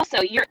also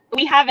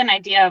we have an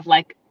idea of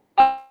like,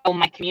 oh,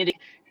 my community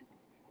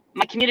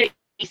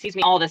sees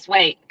me all this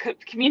way.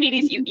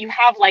 Communities, you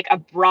have like a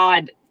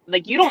broad,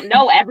 like you don't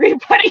know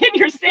everybody in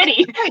your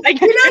city. Like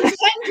you're not 10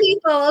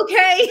 people,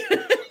 okay?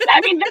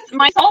 I mean,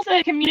 my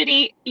salsa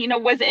community,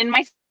 was in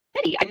my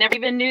city. I never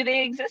even knew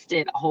they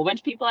existed. A whole bunch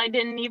of people I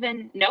didn't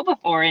even know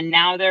before, and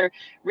now they're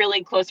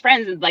really close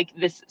friends in like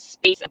this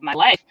space of my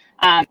life.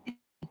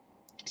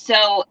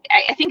 So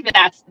I think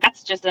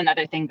that's just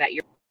another thing that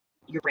your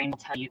brain will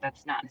tell you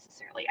that's not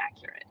necessarily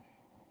accurate.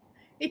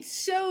 It's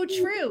so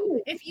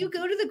true. If you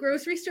go to the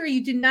grocery store,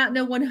 you do not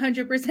know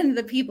 100% of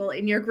the people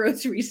in your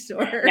grocery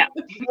store. No.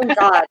 Oh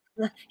God,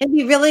 it'd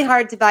be really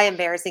hard to buy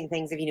embarrassing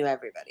things if you knew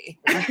everybody.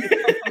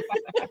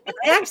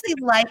 I actually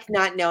like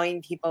not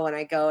knowing people when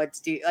I go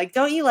to do, like,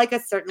 don't you like a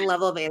certain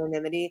level of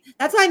anonymity?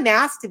 That's why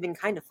masks have been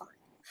kind of fun.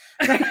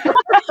 Oh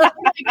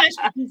my gosh.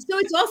 So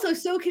it's also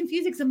so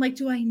confusing. I'm like,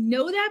 do I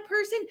know that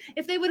person?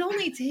 If they would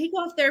only take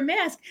off their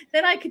mask,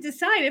 then I could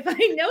decide if I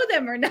know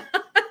them or not.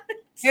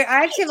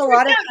 I actually have a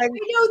lot of friends.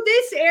 I know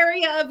this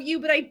area of you,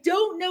 but I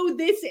don't know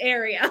this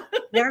area.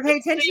 Never pay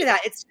attention to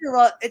that. It's true.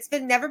 Well, it's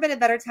never been a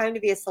better time to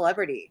be a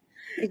celebrity.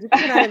 Because you can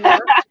put on a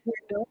mask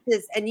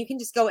and you can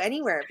just go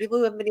anywhere. People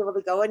who haven't been able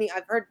to go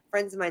I've heard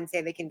friends of mine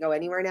say they can go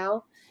anywhere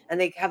now, and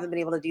they haven't been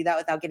able to do that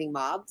without getting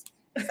mobbed.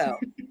 So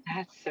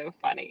That's so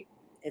funny.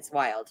 it's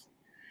wild.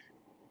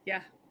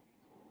 Yeah.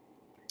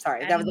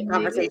 Sorry, that was a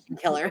conversation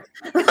killer.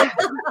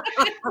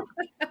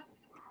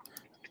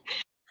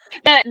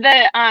 Let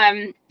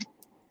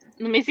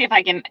me see if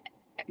I can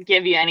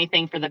give you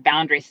anything for the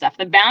boundary stuff.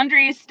 The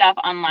boundary stuff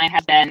online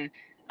has been,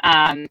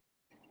 well,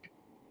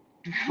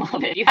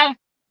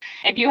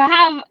 if you're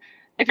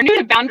new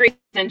to boundaries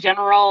in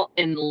general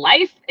in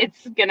life,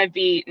 it's going to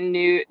be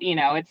new,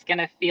 it's going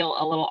to feel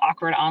a little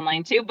awkward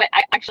online too. But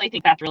I actually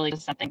think that's really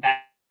just something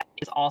that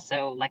is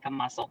also like a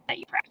muscle that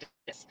you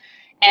practice.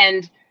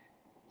 And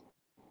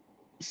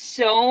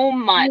so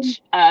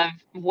much of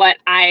what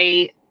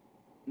I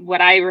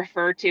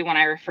refer to when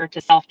I refer to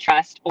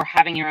self-trust or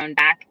having your own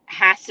back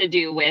has to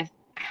do with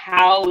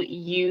how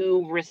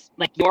you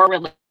your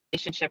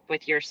relationship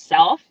with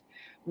yourself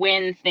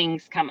when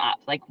things come up,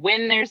 like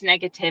when there's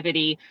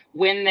negativity,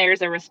 when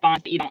there's a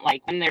response that you don't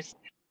like, when there's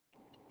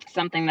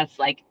something that's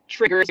like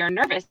triggers your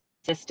nervous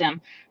system,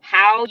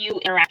 how you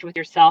interact with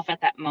yourself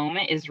at that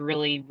moment is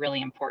really,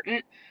 really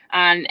important.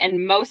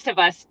 And most of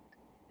us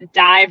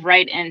dive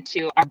right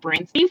into our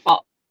brain's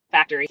default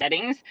factory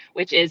settings,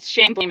 which is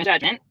shame, blame, and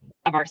judgment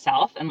of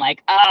ourselves, and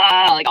like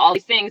all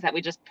these things that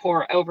we just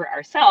pour over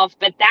ourselves.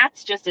 But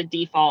that's just a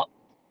default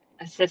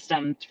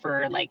system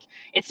for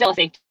it's still a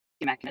safety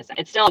mechanism.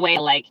 It's still a way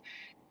to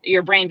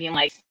your brain being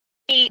like,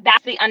 see,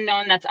 that's the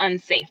unknown, that's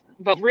unsafe.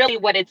 But really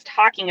what it's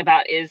talking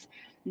about is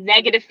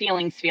negative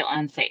feelings feel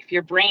unsafe.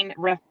 Your brain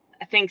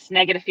thinks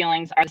negative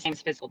feelings are the same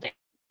as physical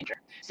danger.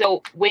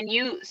 So when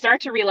you start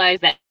to realize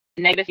that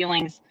negative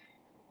feelings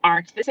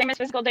aren't the same as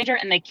physical danger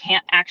and they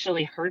can't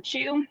actually hurt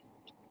you,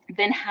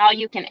 then how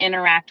you can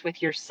interact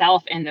with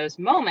yourself in those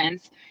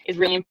moments is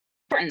really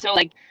important. So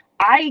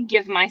I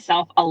give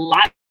myself a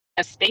lot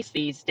of space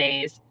these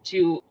days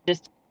to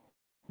just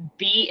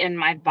be in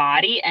my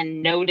body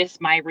and notice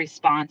my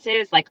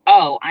responses, like,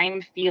 oh,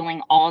 I'm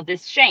feeling all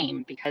this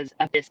shame because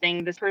of this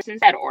thing this person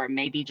said, or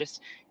maybe just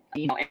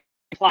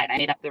implied. I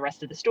made up the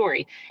rest of the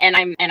story, and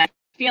I'm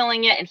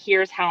feeling it, and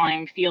here's how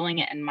I'm feeling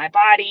it in my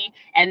body.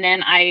 And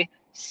then I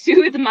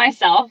soothe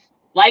myself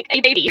like a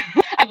baby.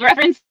 I've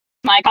referenced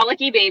my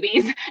colicky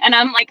babies, and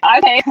I'm like,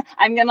 okay,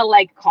 I'm gonna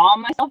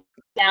calm myself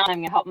down. I'm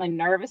gonna help my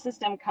nervous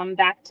system come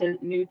back to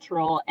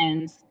neutral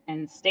and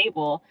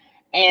stable,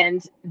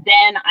 and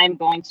then I'm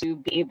going to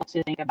be able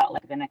to think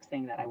about the next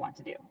thing that I want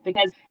to do,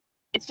 because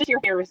it's just your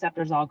fear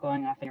receptors all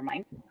going off in your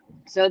mind.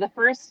 So the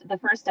first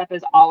step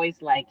is always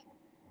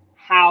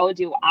how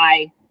do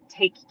I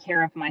take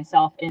care of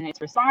myself in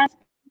its response?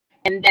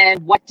 And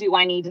then what do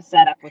I need to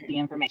set up with the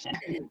information?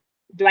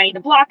 Do I need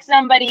to block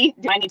somebody?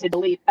 Do I need to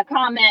delete a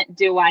comment?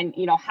 Do I,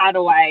 how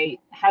do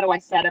I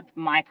set up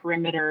my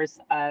perimeters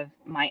of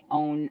my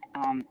own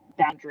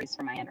boundaries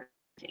for my energy?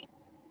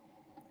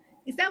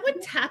 Is that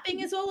what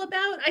tapping is all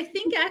about? I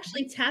think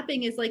actually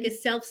tapping is like a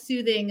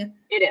self-soothing.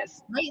 It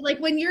is. Right? Like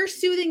when you're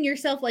soothing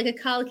yourself like a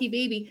colicky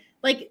baby,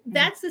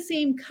 that's the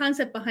same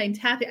concept behind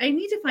tapping. I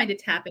need to find a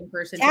tapping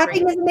person.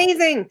 Tapping is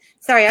amazing.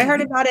 Sorry, I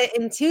heard about it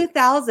in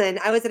 2000.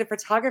 I was at a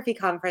photography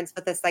conference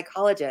with a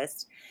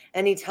psychologist,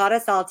 and he taught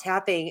us all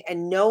tapping,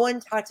 and no one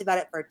talked about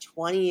it for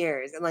 20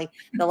 years. And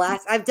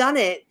I've done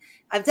it.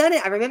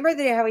 I remember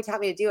the day how he taught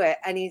me to do it,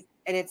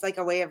 and it's like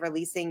a way of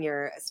releasing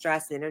your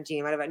stress and energy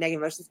and whatever negative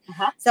emotions.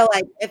 Uh-huh. So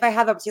if I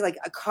have up to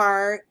a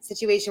car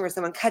situation where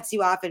someone cuts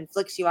you off and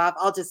flicks you off,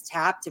 I'll just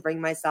tap to bring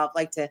myself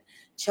to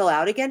chill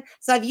out again.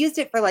 So I've used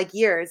it for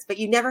years, but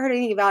you never heard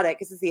anything about it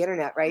because it's the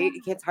internet, right?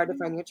 It's hard to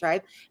find your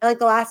tribe. And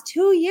the last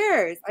 2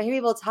 years, I hear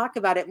people talk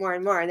about it more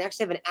and more. And they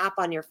actually have an app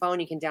on your phone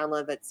you can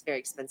download, but it's very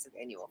expensive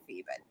annual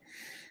fee.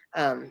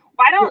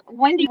 But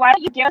Wendy, why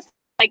don't you give us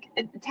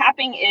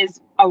tapping is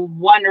a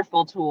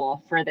wonderful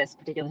tool for this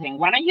particular thing.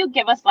 Why don't you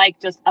give us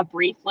just a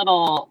brief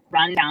little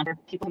rundown for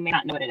people who may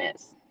not know what it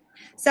is?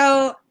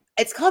 So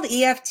it's called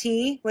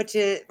EFT, which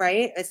is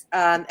right.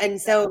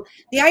 And so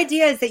the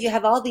idea is that you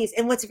have all these.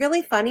 And what's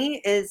really funny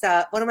is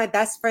one of my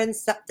best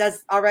friends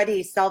does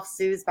already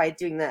self-soothes by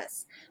doing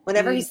this.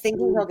 Whenever he's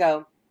thinking, he'll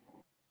go.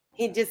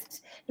 He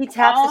taps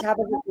the top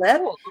of his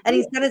lip, and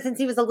he's done it since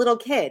he was a little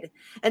kid.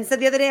 And so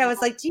the other day I was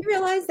like, do you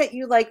realize that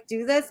you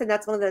do this? And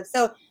that's one of those.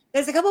 So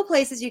there's a couple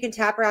places you can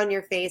tap around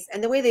your face.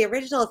 And the way the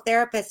original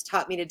therapist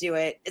taught me to do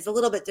it is a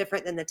little bit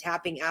different than the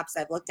tapping apps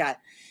I've looked at.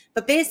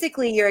 But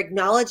basically you're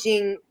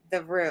acknowledging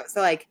the room.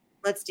 So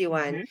let's do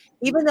one. Mm-hmm.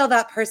 Even though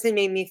that person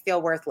made me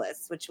feel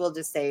worthless, which we'll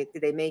just say,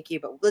 did they make you?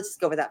 But let's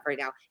just go with that for right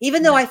now.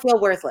 Even though I feel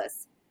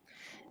worthless,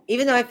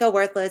 even though I feel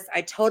worthless,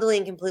 I totally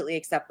and completely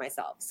accept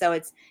myself. So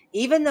it's,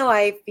 even though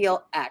I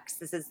feel X,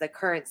 this is the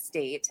current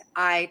state,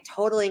 I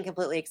totally and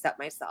completely accept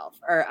myself,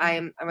 or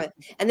and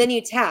then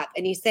you tap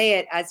and you say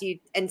it as you,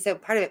 and so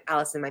part of it,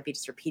 Allison, might be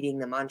just repeating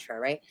the mantra,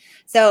 right?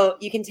 So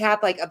you can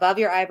tap like above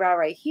your eyebrow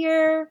right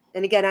here.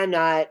 And again, I'm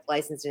not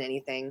licensed in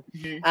anything.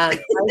 Mhm. Right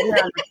here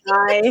on the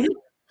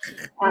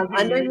eye,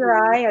 under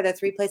your eye are the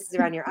 3 places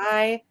around your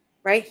eye,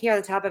 right here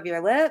on the top of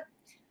your lip,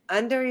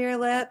 under your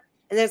lip,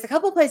 and there's a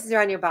couple places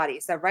around your body.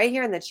 So right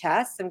here in the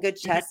chest, some good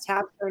chest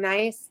taps are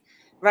nice.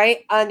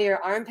 Right under your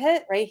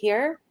armpit, right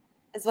here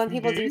is one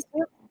people do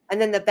too.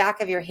 And then the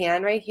back of your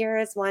hand right here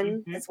is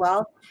one as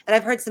well. And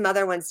I've heard some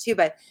other ones too,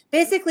 but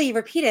basically you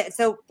repeat it.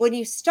 So when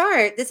you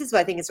start, this is what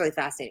I think is really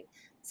fascinating.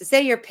 So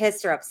say you're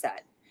pissed or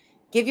upset.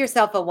 Give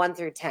yourself a 1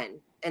 through 10.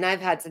 And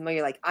I've had some where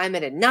you're like, I'm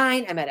at a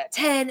 9, I'm at a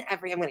 10, I'm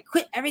going to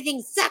quit.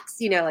 Everything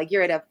sucks. You know, like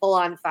you're at a full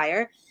on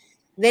fire.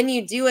 Then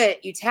you do it,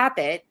 you tap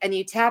it, and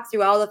you tap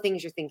through all the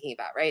things you're thinking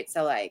about, right?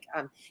 So like,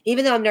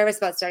 even though I'm nervous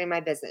about starting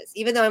my business,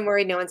 even though I'm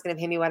worried no one's going to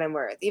pay me what I'm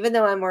worth, even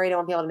though I'm worried I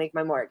won't be able to make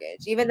my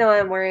mortgage, even though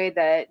I'm worried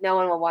that no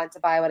one will want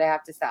to buy what I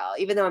have to sell,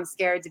 even though I'm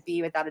scared to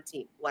be without a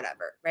team,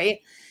 whatever, right?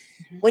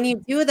 When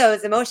you do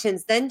those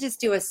emotions, then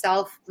just do a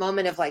self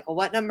moment of like, well,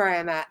 what number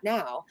I'm at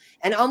now?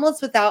 And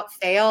almost without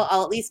fail,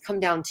 I'll at least come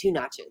down 2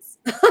 notches.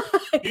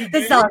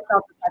 The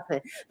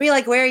self-assessment. But you're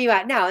like, where are you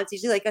at now? It's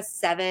usually like a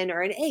 7 or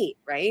an 8,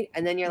 right?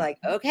 And then you're like,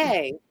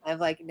 okay, I'm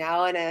like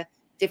now in a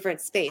different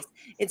space.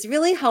 It's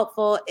really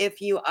helpful if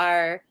you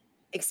are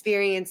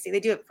experiencing, they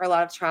do it for a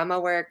lot of trauma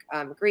work,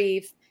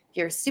 grief. If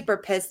you're super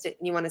pissed and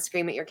you want to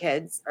scream at your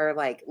kids or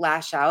like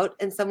lash out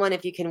and someone,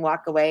 if you can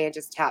walk away and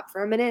just tap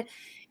for a minute.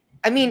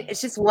 I mean, it's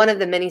just one of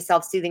the many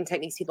self-soothing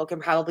techniques people can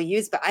probably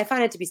use, but I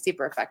find it to be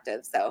super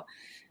effective. So,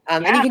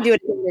 and you can do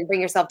it and bring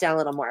yourself down a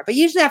little more. But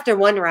usually after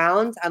 1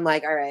 round, I'm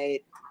like, all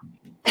right.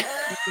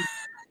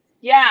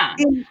 Yeah.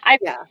 I've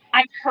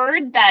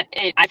heard that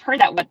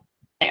what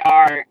they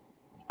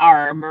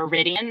are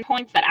meridian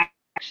points that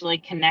actually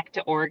connect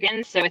to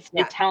organs. So it's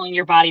telling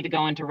your body to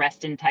go into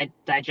rest and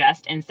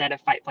digest instead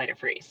of fight, flight, or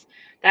freeze.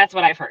 That's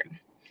what I've heard.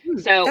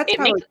 So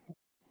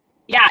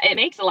it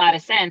makes a lot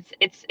of sense.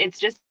 It's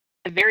just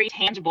a very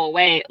tangible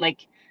way.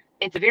 Like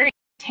it's a very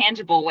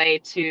tangible way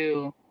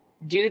to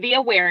do the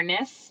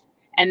awareness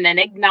and then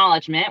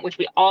acknowledgement, which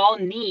we all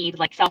need,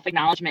 like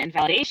self-acknowledgement and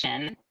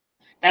validation.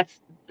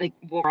 That's like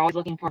what we're always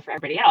looking for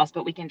everybody else,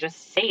 but we can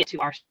just say it to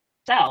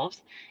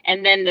ourselves.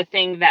 And then the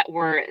thing that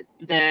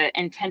the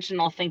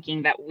intentional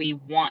thinking that we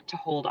want to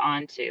hold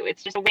on to.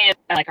 It's just a way of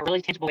like a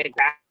really tangible way to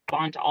grab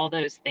onto all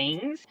those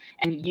things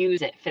and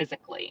use it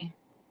physically.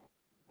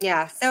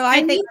 Yeah. So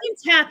I think you can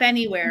tap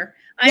anywhere.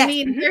 I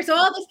mean, there's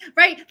all this,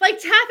 right? Like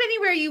tap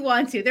anywhere you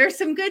want to. There's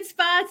some good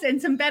spots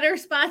and some better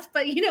spots,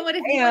 but you know what?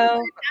 If you want to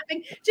start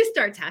tapping, just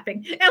start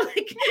tapping. And like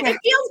it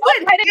feels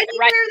good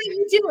anywhere that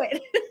you do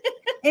it.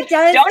 It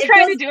does. Don't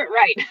try to do it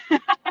right.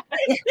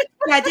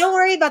 Yeah, don't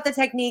worry about the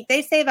technique.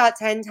 They say about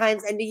 10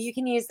 times, and you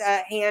can use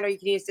a hand or you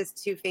can use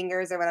just 2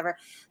 fingers or whatever.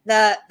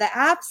 The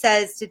app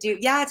says to do,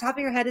 top of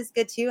your head is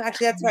good too.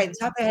 Actually, that's right. The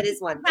top of your head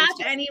is 1. Tap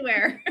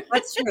anywhere.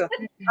 That's true.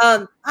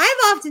 I've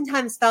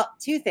oftentimes felt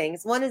 2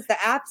 things. One is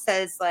the app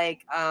says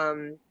like,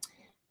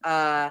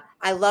 I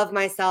love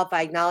myself.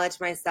 I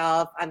acknowledge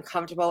myself. I'm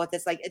comfortable with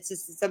this. Like, it's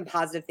just some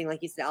positive thing.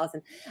 Like you said,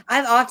 Allison,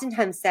 I've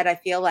oftentimes said, I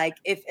feel like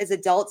if as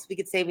adults, we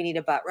could say we need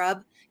a butt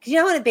rub. Cause you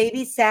know, when a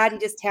baby's sad, you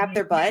just tap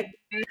their butt,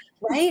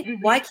 right?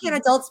 Why can't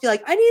adults be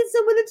like, I need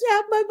someone to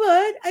tap my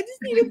butt. I just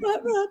need a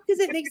butt rub. Cause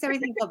it makes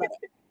everything feel better.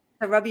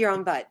 So rub your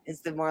own butt is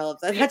the moral of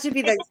that. That should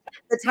be the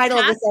title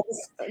of this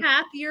episode.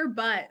 Tap your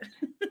butt.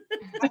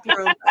 Tap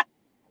your own butt.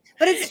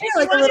 But it's true,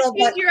 like a little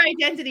butt. Your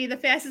identity, the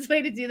fastest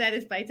way to do that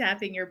is by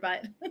tapping your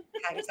butt.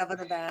 Pat yourself on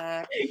the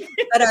back.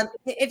 But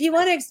if you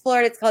want to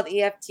explore it, it's called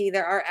EFT.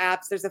 There are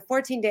apps. There's a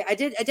 14-day. I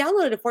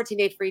downloaded a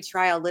 14-day free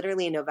trial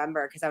literally in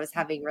November because I was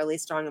having really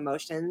strong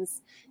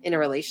emotions in a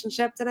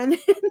relationship that I'm in.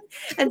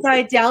 And so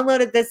I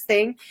downloaded this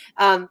thing.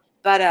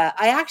 But I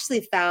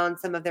actually found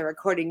some of the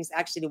recordings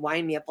actually to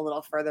wind me up a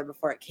little further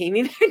before it came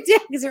even down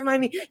because it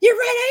reminded me, you're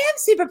right, I am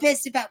super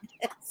pissed about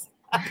this.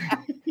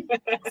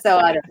 So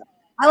I don't know.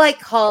 I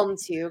like Calm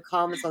too.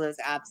 Calm is one of those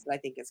apps that I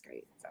think is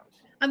great. So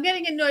I'm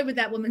getting annoyed with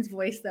that woman's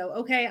voice though.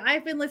 Okay.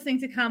 I've been listening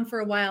to Calm for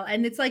a while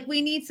and it's like,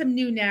 we need some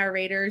new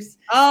narrators.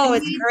 Oh,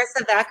 it's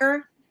Carissa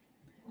Becker?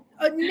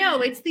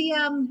 No, it's the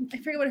I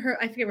forget what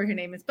her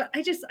name is, but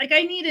I just like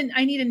I need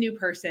a new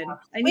person.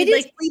 We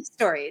do sleep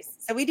stories.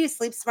 So we do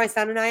sleeps. My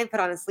son and I put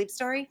on a sleep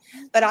story,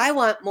 but I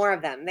want more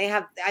of them.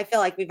 I feel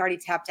like we've already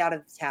tapped out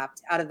of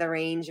the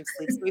range of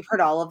sleeps. We've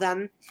heard all of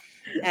them.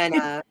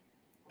 And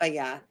but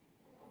yeah.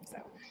 So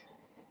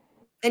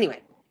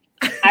anyway.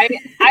 I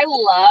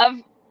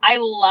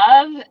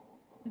love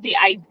the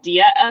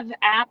idea of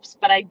apps,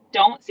 but I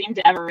don't seem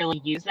to ever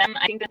really use them.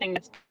 I think the thing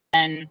that's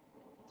been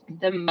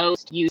the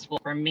most useful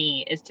for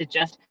me is to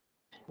just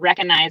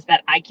recognize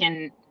that I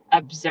can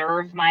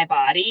observe my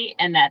body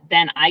and that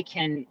then I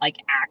can like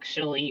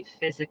actually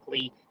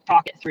physically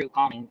talk it through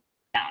calming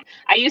down.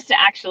 I used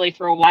to actually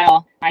for a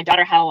while, my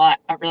daughter had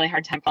a really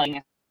hard time falling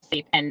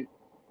sleep. And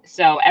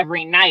so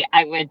every night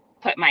I would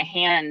put my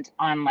hand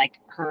on like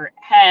her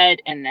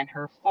head and then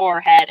her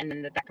forehead and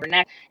then the back of her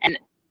neck and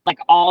like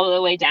all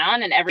the way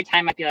down. And every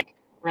time I'd be like,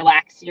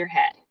 relax your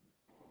head,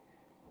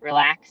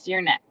 relax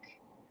your neck,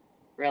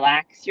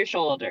 relax your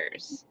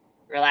shoulders,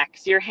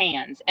 relax your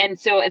hands. And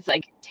so it's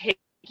like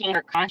taking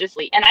her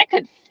consciously, and I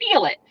could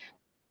feel it.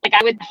 Like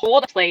I would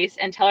hold a place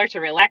and tell her to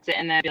relax it,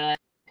 and then I'd be like,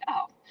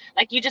 oh,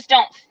 like you just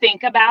don't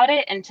think about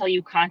it until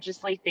you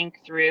consciously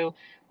think through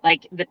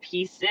like the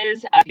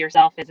pieces of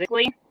yourself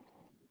physically.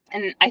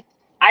 And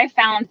I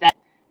found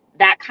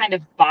that kind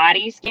of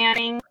body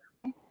scanning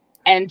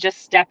and just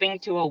stepping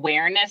to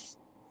awareness,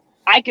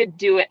 I could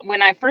do it.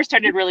 When I first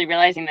started really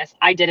realizing this,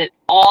 I did it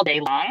all day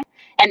long.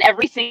 And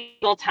every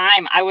single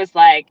time I was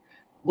like,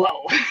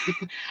 whoa,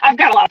 I've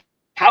got a lot of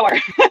power.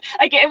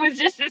 Like it was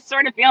just this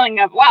sort of feeling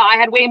of, wow, I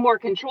had way more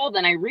control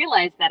than I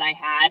realized that I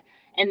had.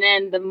 And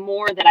then the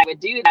more that I would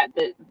do that,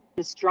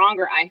 the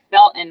stronger I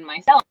felt in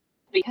myself,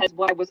 because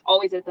what I was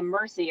always at the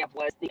mercy of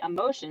was the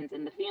emotions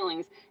and the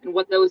feelings and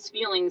what those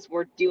feelings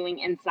were doing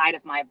inside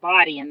of my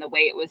body and the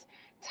way it was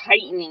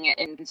tightening it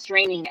and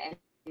constraining it and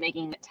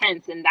making it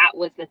tense. And that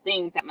was the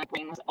thing that my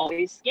brain was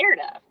always scared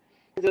of.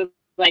 Because it was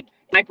like,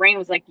 my brain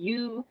was like,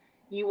 you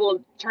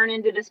will turn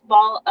into this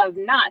ball of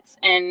nuts,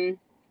 and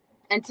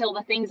until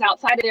the things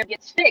outside of there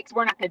gets fixed,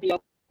 we're not going to be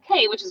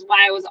okay, which is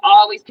why I was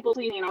always people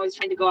pleasing and always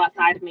trying to go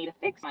outside of me to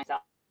fix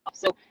myself.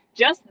 So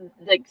just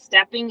like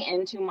stepping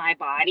into my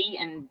body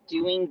and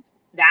doing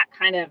that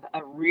kind of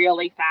a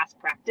really fast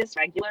practice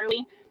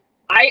regularly,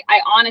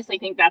 I honestly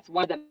think that's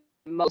one of the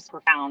most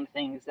profound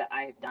things that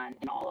I've done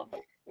in all of the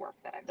work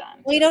that I've done.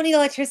 Well, you don't need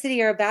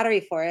electricity or a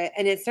battery for it.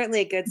 And it's certainly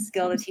a good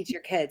skill to teach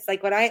your kids.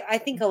 Like what I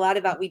think a lot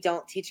about, we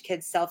don't teach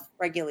kids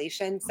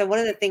self-regulation. So one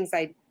of the things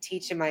I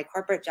teach in my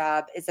corporate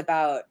job is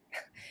about,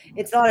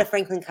 it's a lot of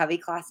Franklin Covey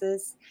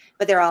classes,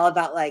 but they're all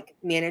about like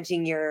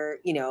managing your,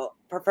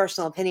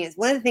 personal opinions.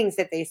 One of the things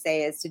that they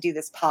say is to do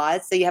this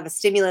pause. So you have a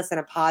stimulus and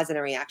a pause and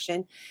a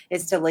reaction,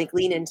 is to like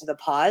lean into the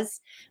pause,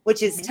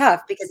 which is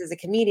tough because as a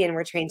comedian,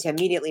 we're trained to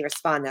immediately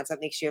respond. That's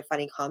what makes you a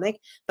funny comic,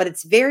 but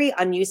it's very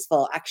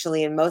unuseful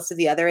actually in most of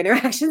the other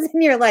interactions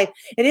in your life.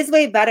 It is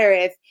way better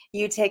if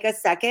you take a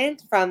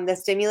second from the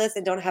stimulus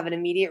and don't have an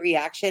immediate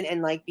reaction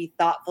and like be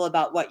thoughtful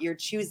about what you're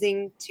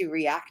choosing to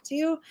react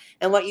to.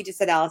 And what you just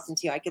said, Allison,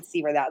 too, I could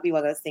see where that would be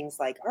one of those things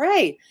like, all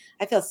right,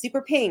 I feel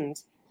super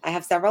pinged. I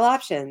have several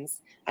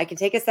options. I can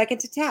take a second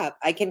to tap.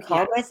 I can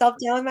calm myself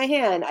down with my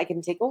hand. I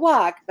can take a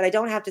walk, but I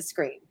don't have to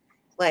scream.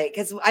 Like,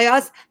 because the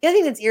other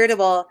thing that's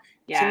irritable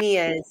to me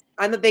is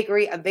I'm a big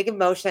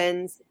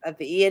emotions of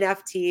the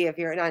ENFT. If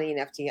you're not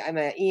ENFT, I'm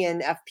an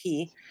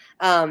ENFP.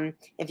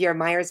 If you're a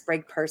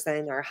Myers-Briggs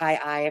person, or high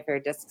I if you're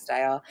a disc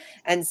style.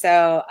 And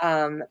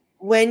so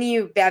when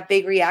you have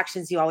big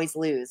reactions, you always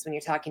lose when you're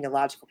talking to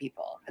logical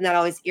people. And that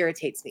always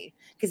irritates me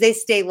because they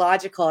stay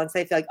logical and so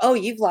they feel like, oh,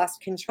 you've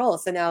lost control.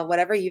 So now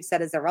whatever you've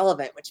said is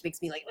irrelevant, which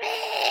makes me like,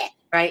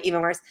 right?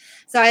 Even worse.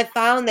 So I've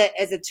found that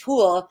as a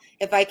tool,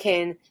 if I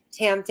can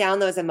tamp down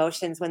those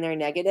emotions when they're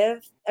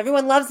negative,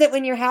 everyone loves it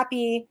when you're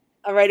happy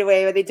right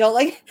away, or they don't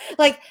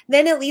like,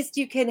 then at least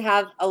you can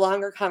have a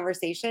longer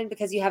conversation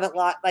because you haven't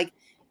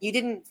you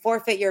didn't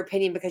forfeit your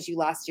opinion because you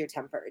lost your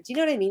temper. Do you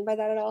know what I mean by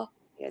that at all?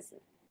 Yes.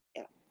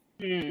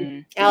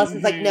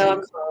 Allison's like, no,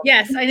 I'm cool.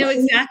 Yes, I know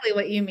exactly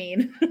what you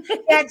mean.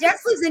 Yeah,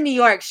 Jes lives in New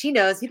York. She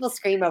knows. People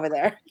scream over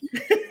there.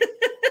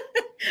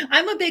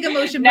 I'm a big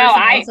emotion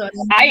person.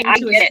 I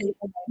get it.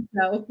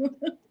 So.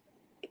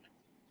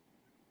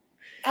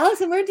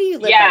 Allison, where do you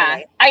live?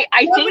 Yeah, I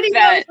think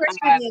that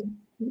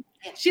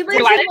she lives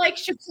in like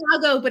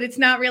Chicago, but it's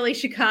not really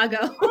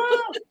Chicago.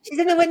 She's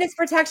in the witness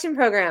protection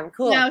program.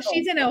 Cool. No,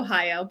 she's in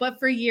Ohio, but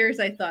for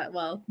years I thought,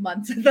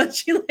 months, I thought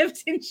she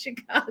lived in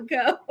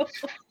Chicago.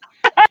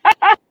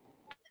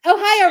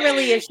 Ohio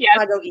really is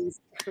Chicago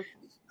East.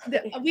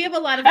 We have a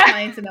lot of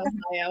clients in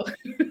Ohio.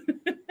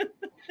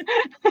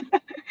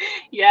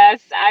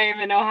 Yes, I am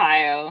in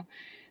Ohio.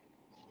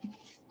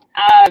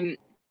 I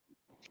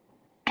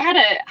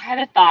had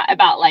a thought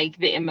about like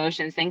the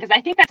emotions thing, because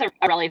I think that's a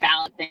really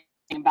valid thing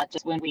about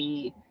just when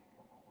we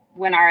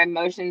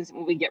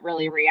get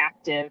really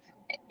reactive,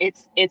 it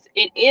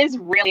is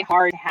really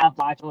hard to have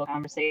logical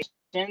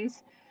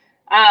conversations.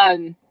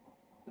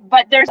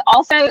 But there's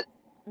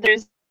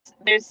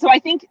so I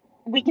think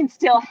we can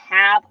still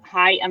have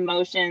high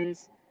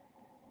emotions.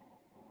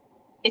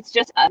 It's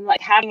just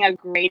like having a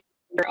greater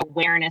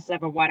awareness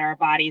of what our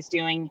body's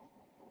doing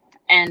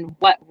and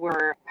what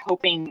we're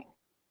hoping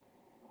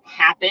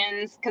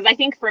happens. Because I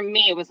think for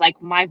me, it was like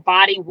my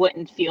body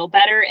wouldn't feel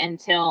better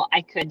until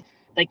I could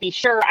like be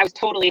sure I was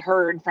totally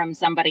heard from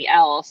somebody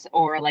else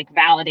or like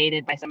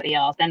validated by somebody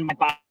else. Then my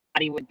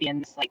body would be in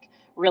this like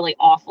really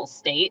awful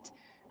state.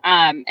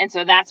 And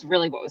so that's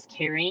really what was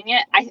carrying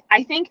it.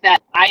 I think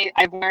that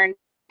I've learned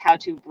how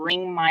to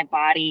bring my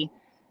body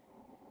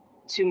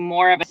to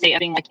more of a state of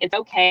being like, it's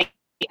okay.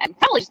 And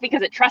probably just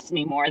because it trusts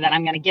me more that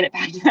I'm going to get it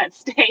back to that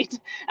state.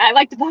 I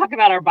like to talk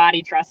about our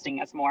body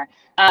trusting us more.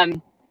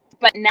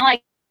 But now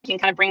I can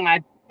kind of bring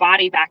my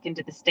body back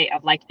into the state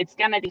of like, it's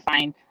going to be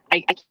fine.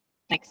 I can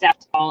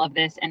accept all of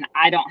this and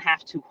I don't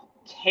have to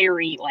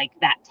carry like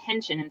that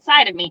tension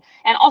inside of me.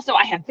 And also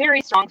I have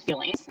very strong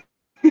feelings.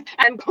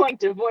 I'm going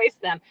to voice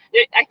them.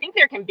 I think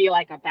there can be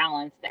like a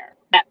balance there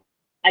that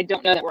I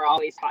don't know that we're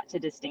always taught to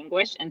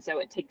distinguish. And so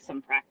it takes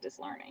some practice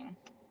learning.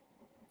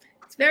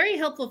 It's very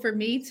helpful for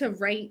me to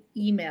write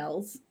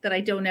emails that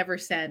I don't ever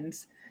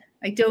send.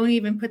 I don't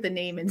even put the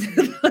name into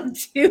the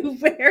too,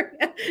 where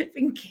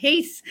in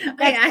case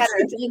I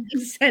accidentally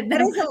send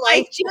them,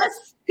 I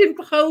just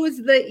compose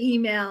the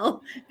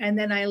email and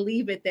then I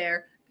leave it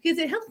there because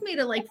it helps me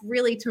to like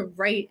really to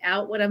write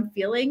out what I'm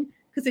feeling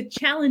because it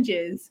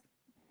challenges,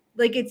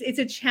 like it's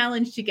a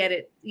challenge to get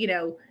it, you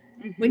know,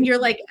 when you're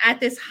like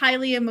at this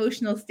highly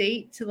emotional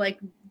state to like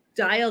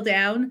dial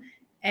down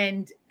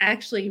and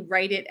actually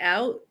write it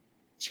out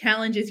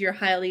challenges your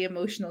highly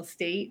emotional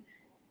state.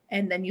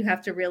 And then you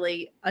have to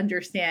really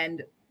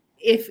understand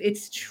if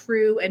it's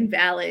true and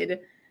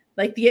valid,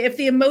 like if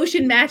the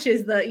emotion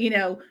matches the, you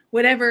know,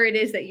 whatever it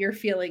is that you're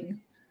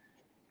feeling.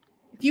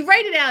 If you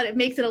write it out, it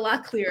makes it a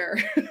lot clearer.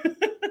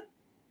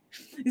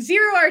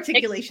 Zero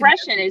articulation.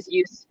 Expression is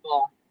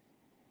useful.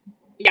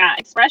 Yeah,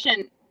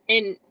 expression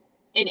in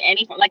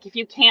any form. Like if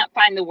you can't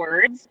find the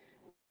words,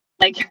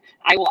 like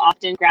I will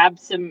often grab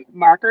some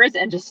markers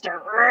and just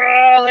start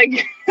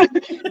like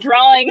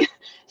drawing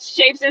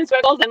shapes and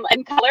squiggles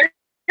and colors.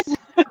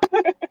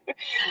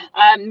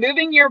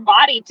 Moving your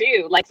body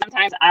too. Like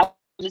sometimes I'll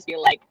just be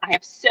like, I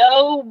have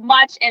so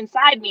much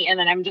inside me, and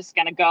then I'm just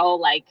gonna go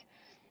like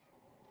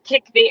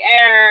kick the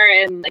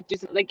air and like do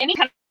some, like any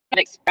kind of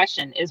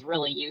expression is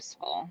really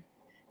useful.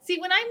 See,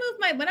 when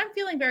I'm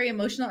feeling very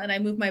emotional and I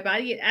move my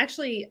body, it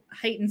actually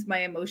heightens my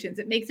emotions.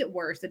 It makes it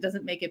worse. It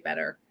doesn't make it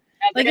better.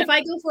 Like if I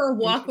go for a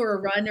walk or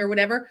a run or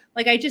whatever,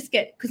 like I just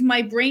get, because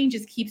my brain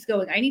just keeps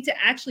going. I need to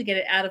actually get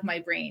it out of my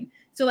brain.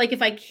 So like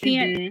if I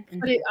can't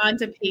put it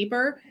onto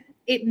paper,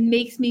 it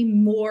makes me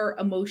more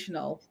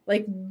emotional,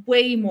 like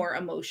way more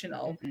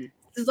emotional.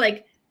 It's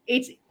like,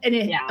 it's an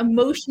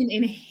emotion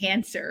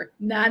enhancer,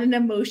 not an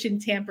emotion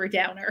tamper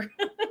downer.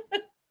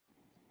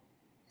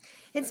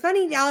 It's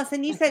funny,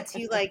 Allison, you said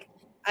too, like,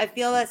 I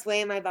feel this way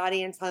in my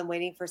body until I'm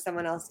waiting for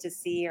someone else to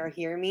see or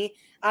hear me.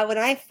 When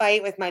I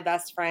fight with my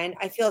best friend,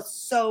 I feel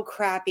so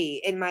crappy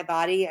in my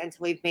body until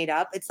we've made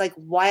up. It's like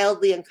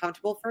wildly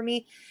uncomfortable for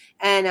me.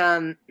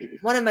 And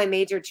one of my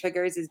major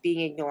triggers is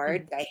being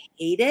ignored. I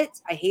hate it.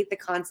 I hate the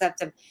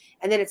concept of,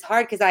 and then it's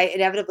hard because I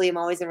inevitably am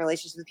always in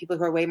relationships with people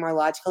who are way more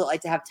logical, that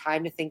like to have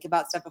time to think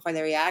about stuff before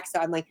they react.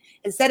 So I'm like,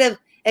 instead of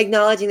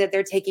acknowledging that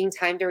they're taking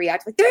time to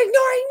react, like they're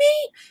ignoring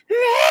me,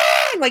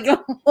 like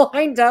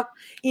wind up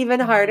even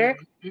harder.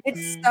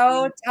 It's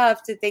so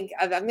tough to think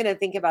of. I'm going to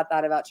think about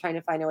that, about trying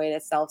to find a way to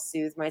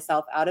self-soothe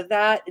myself out of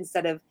that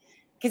instead of,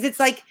 because it's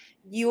like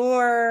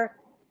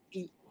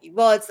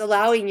it's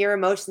allowing your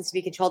emotions to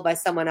be controlled by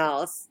someone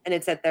else and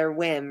it's at their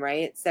whim,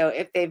 right? So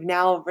if they've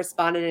now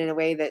responded in a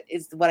way that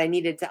is what I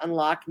needed to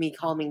unlock me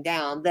calming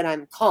down, then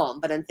I'm calm.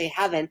 But if they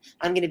haven't,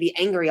 I'm going to be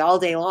angry all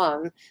day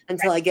long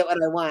until I get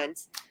what I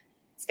want.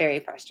 It's very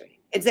frustrating.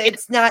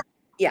 It's not,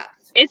 yeah.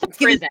 It's a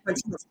prison.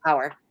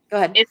 Power. Go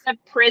ahead. It's a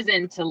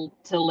prison to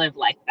live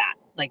like that.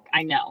 Like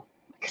I know,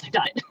 because I've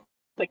done it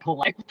like whole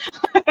life.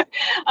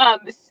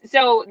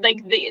 So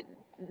like this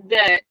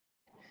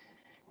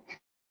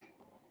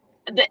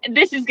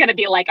is going to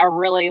be like a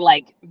really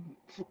like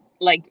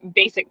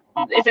basic.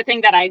 It's a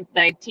thing that I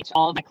teach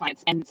all of my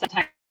clients, and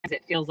sometimes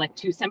it feels like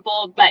too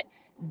simple. But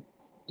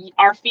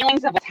our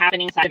feelings of what's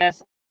happening inside of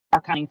us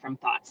are coming from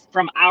thoughts,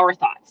 from our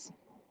thoughts.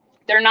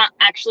 They're not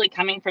actually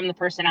coming from the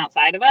person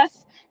outside of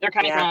us. They're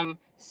coming from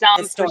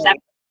some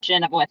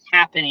perception of what's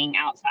happening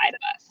outside of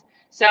us.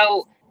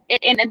 So,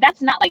 and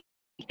that's not like,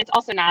 it's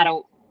also not a,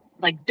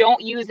 like,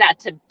 don't use that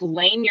to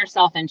blame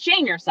yourself and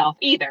shame yourself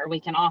either. We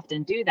can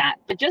often do that,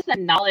 but just the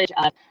knowledge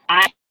of,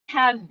 I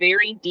have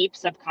very deep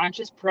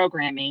subconscious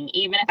programming,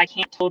 even if I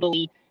can't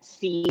totally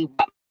see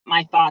what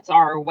my thoughts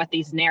are or what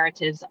these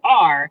narratives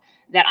are,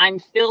 that I'm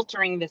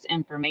filtering this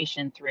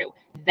information through.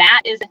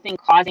 That is the thing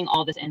causing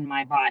all this in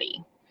my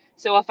body.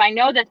 So if I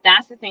know that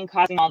that's the thing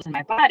causing all this in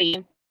my body,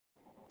 and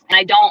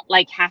I don't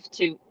like have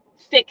to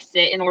fix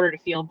it in order to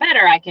feel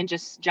better, I can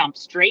just jump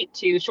straight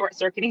to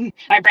short-circuiting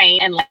my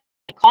brain and like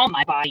calm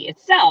my body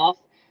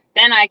itself.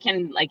 Then I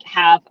can like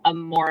have a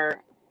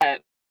more, I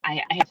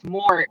have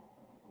more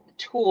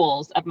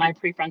tools of my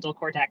prefrontal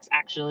cortex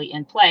actually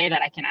in play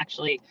that I can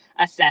actually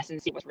assess and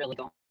see what's really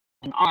going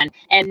on,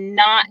 and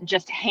not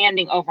just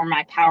handing over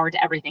my power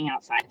to everything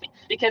outside of me.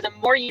 Because the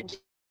more you do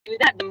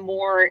that, the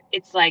more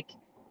it's like,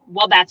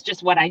 well, that's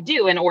just what I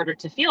do in order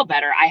to feel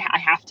better. I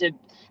have to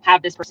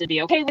have this person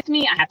be okay with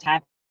me. I have to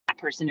have that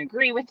person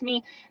agree with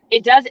me.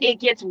 It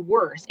gets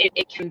worse.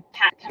 It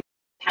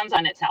compounds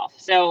on itself.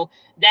 So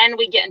then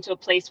we get into a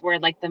place where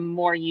like the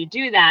more you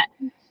do that,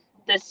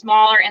 the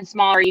smaller and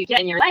smaller you get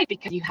in your life,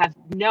 because you have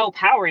no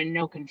power and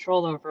no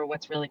control over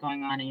what's really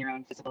going on in your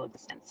own physical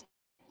existence.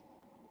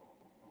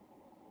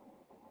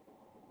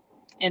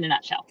 In a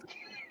nutshell.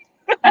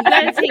 You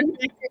got to take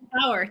back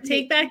your power.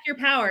 Take back your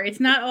power. It's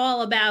not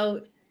all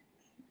about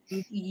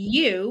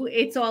you.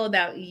 It's all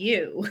about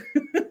you.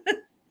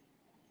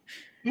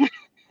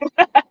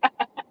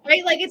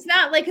 Right? Like, it's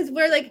not like, because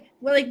we're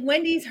like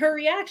Wendy's, her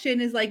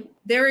reaction is like,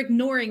 they're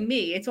ignoring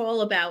me. It's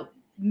all about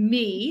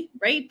me,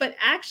 right? But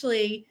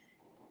actually,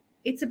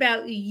 it's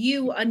about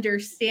you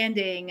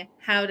understanding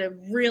how to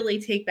really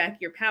take back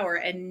your power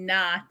and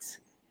not,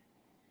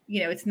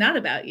 it's not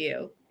about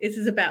you. This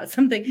is about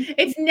something.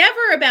 It's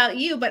never about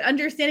you, but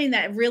understanding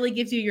that really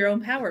gives you your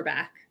own power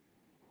back.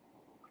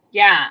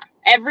 Yeah.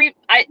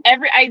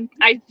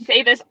 I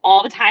say this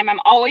all the time. I'm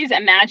always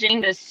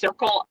imagining this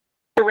circle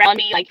around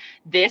me, like,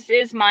 this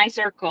is my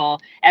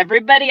circle.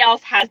 Everybody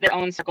else has their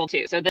own circle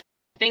too. So the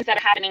things that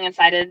are happening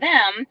inside of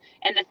them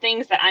and the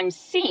things that I'm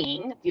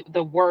seeing,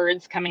 the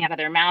words coming out of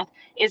their mouth,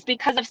 is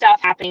because of stuff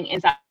happening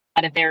inside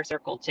of their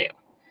circle too.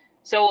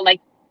 So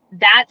like,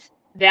 that's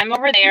them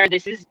over there,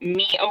 this is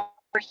me over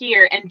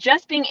here, and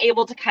just being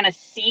able to kind of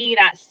see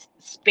that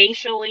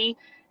spatially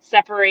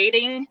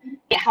separating,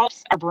 it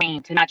helps our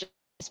brain to not just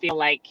feel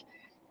like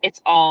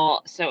it's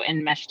all so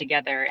enmeshed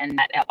together and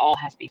that it all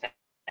has to be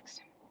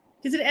fixed.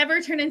 Does it ever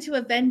turn into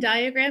a Venn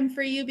diagram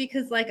for you?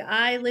 Because like,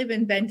 I live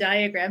in Venn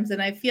diagrams,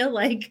 and I feel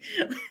like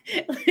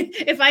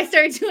if I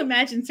started to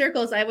imagine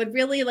circles, I would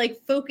really like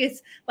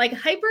focus, like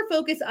hyper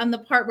focus on the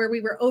part where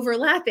we were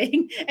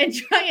overlapping and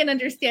try and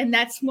understand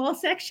that small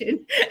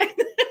section.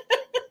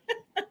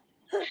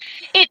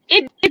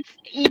 It's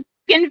you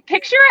can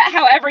picture it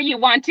however you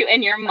want to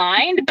in your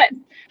mind, but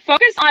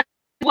focus on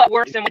what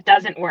works and what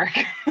doesn't work.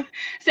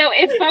 So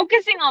if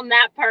focusing on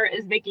that part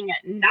is making it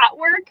not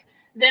work,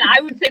 then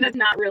I would say that's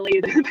not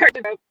really the part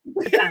to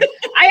focus on.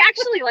 I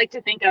actually like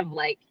to think of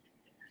like,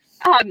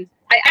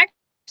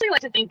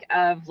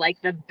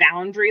 the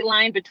boundary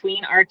line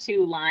between our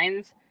two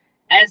lines,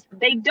 as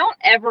they don't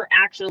ever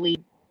actually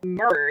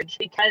merge,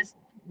 because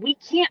we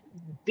can't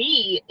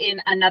be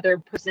in another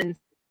person's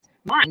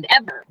mind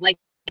ever. Like,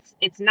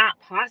 it's not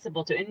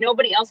possible to, and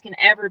nobody else can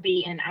ever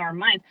be in our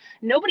minds.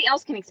 Nobody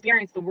else can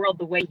experience the world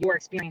the way you're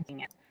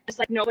experiencing it. Just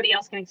like nobody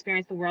else can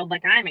experience the world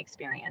like I'm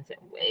experiencing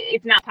it.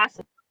 It's not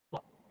possible.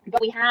 But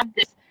we have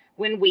this,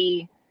 when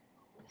we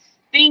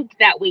think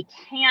that we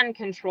can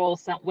control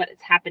what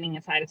is happening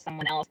inside of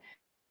someone else,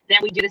 then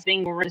we do this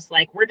thing where we're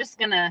just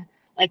gonna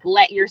like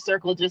let your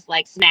circle just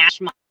like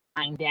smash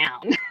mine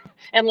down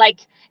and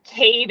like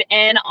cave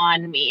in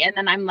on me, and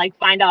then I'm like,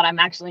 find out I'm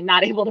actually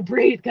not able to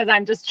breathe because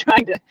I'm just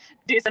trying to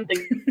do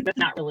something that's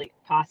not really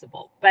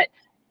possible. But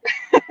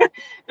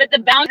but the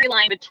boundary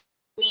line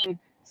between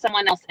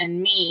someone else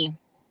and me,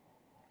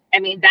 I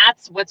mean,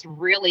 that's what's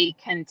really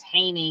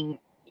containing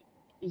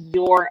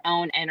your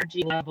own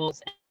energy levels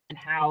and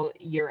how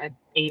you're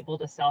able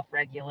to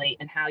self-regulate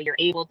and how you're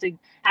able to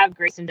have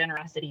grace and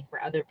generosity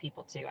for other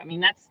people too. I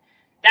mean,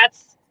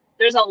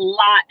 there's a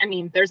lot. I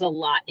mean, there's a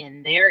lot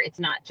in there. It's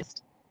not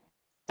just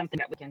something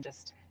that we can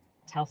just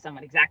tell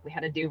someone exactly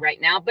how to do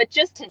right now, but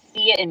just to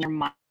see it in your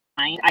mind,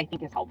 I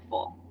think is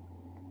helpful.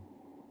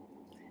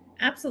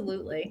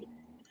 Absolutely.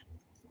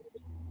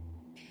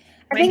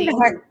 I think the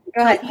hard,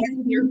 go ahead.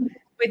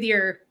 With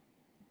your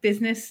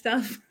business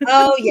stuff.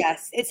 Oh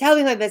yes, it's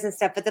helping my business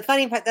stuff. But the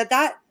funny part that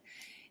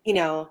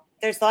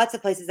there's lots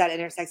of places that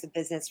intersects with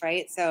business,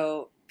 right?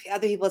 So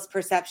other people's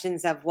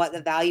perceptions of what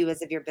the value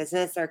is of your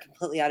business are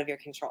completely out of your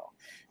control.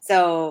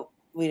 So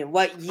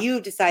what you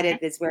decided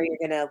is where you're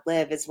going to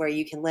live is where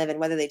you can live, and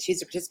whether they choose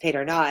to participate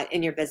or not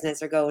in your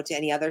business or go to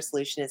any other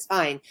solution is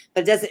fine,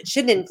 but it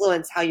shouldn't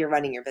influence how you're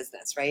running your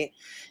business, right?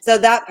 So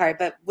that part.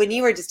 But when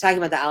you were just talking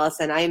about the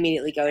Allison, I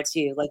immediately go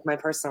to like my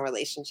personal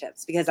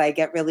relationships, because I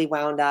get really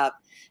wound up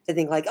to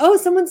think like, oh,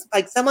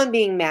 someone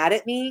being mad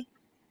at me.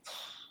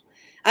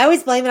 I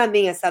always blame it on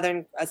being a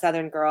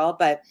Southern girl,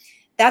 but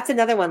that's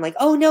another one. Like,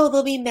 oh no,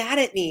 they'll be mad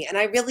at me, and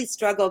I really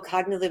struggle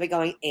cognitively by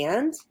going,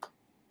 and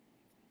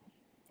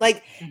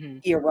like,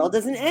 your world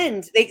doesn't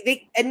end.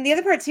 They and the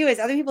other part too is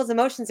other people's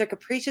emotions are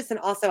capricious and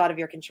also out of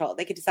your control.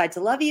 They could decide to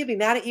love you, be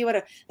mad at you,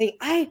 whatever.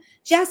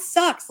 Jess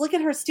sucks. Look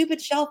at her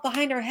stupid shelf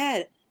behind her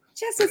head.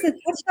 Jess isn't.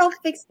 That shelf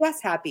makes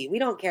Jess happy. We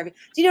don't care. Do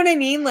you know what I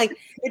mean? Like,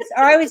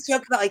 or I always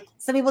joke about like,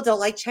 some people don't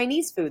like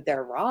Chinese food.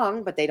 They're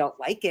wrong, but they don't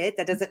like it.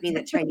 That doesn't mean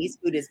that Chinese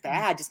food is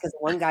bad just because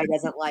one guy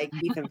doesn't like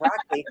beef and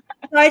broccoli.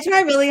 So I try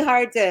really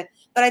hard but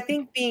I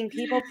think being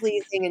people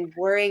pleasing and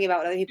worrying about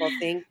what other people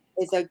think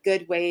is a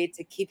good way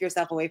to keep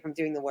yourself away from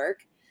doing the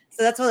work.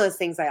 So that's one of those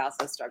things I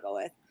also struggle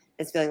with,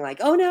 is feeling like,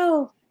 oh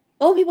no,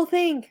 what will people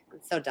think?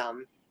 It's so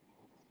dumb.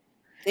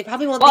 They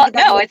probably won't think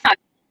about it's not.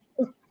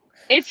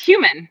 It's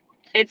human.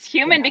 It's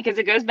human because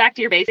it goes back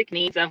to your basic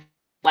needs of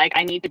like,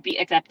 I need to be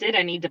accepted.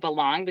 I need to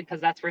belong,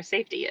 because that's where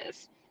safety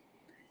is.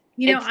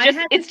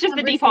 It's just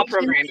the default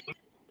program.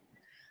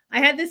 I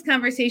had this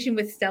conversation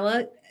with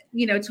Stella,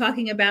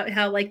 talking about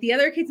how like the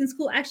other kids in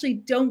school actually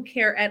don't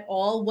care at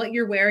all what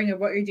you're wearing or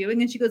what you're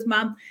doing. And she goes,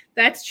 Mom,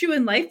 that's true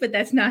in life, but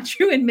that's not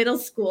true in middle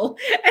school.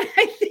 And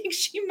I think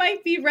she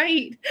might be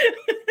right.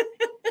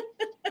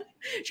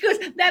 She goes,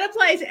 that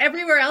applies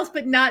everywhere else,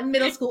 but not in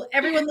middle school.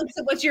 Everyone looks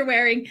at what you're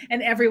wearing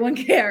and everyone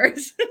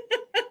cares.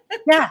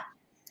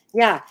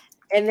 Yeah.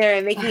 And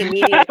they're making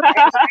immediate.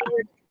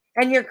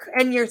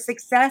 And your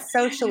success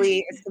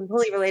socially is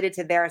completely related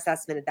to their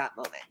assessment at that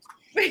moment.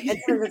 And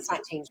so it's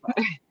not changed well.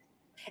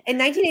 In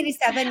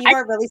 1987, you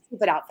wore a really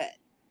stupid outfit.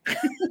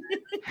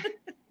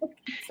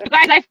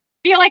 Guys, I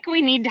feel like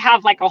we need to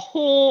have like a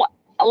whole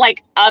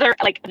other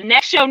the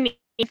next show needs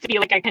to be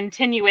like a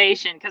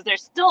continuation because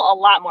there's still a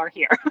lot more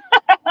here.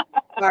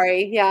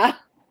 Sorry, yeah.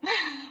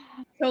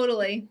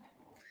 Totally.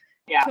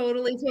 Yeah.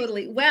 Totally.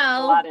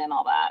 Well, a lot in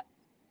all that.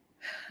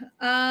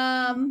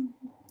 I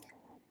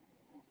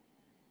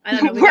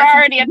don't know. We're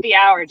already at the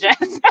hour, Jess.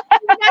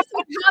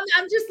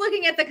 I'm just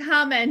looking at the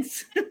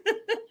comments.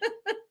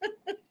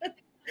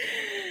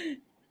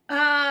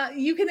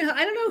 You can,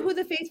 I don't know who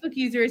the Facebook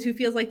user is who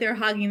feels like they're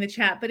hogging the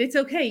chat, but it's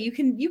okay. You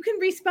can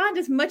respond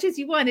as much as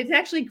you want. It's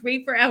actually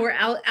great for our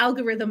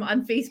algorithm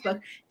on Facebook.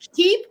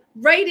 Keep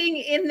writing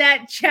in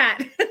that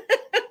chat.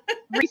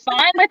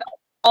 Respond with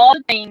all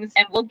the things,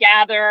 and we'll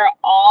gather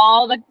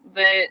all the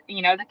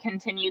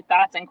continued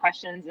thoughts and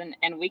questions, and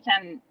we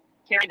can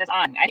carry this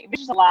on. I think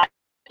there's just a lot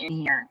in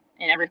here.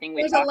 And everything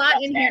there's a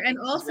lot in here, and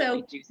also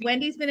really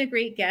Wendy's been a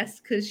great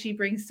guest because she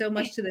brings so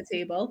much to the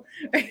table.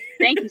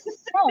 Thank you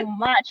so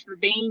much for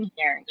being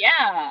here.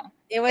 Yeah,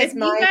 it was. If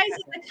you guys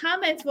in the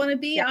comments want to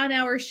be on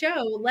our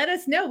show, let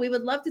us know. We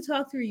would love to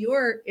talk through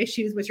your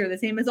issues, which are the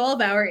same as all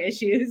of our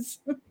issues.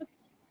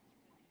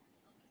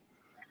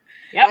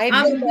 Yep.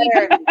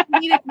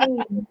 We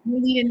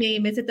need a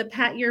name. Is it the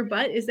Pat Your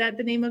Butt? Is that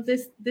the name of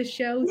this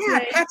show? Yeah,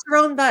 today? Pat Your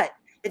Own Butt.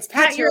 It's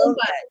Pat Your Own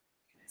Butt.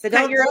 So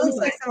don't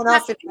say someone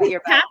else to pat your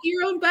butt. Tap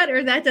your own butt,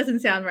 or that doesn't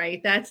sound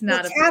right. That's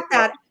not tap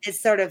that is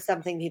sort of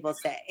something people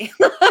say.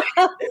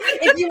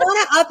 If you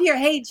want to up your,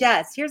 hey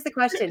Jess, here's the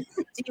question: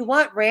 do you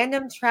want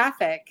random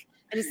traffic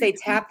and just say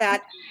tap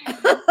that?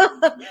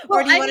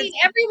 Well, I mean,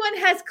 everyone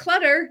has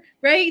clutter,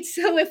 right?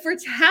 So if we're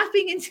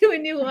tapping into a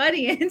new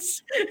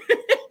audience,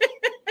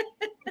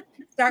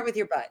 start with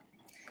your butt.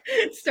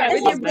 This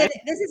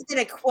has been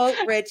a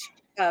quote-rich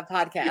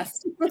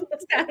podcast.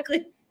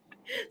 Exactly.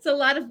 It's a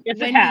lot of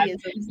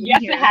Wendyisms.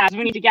 Yes, it has.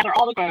 We need to gather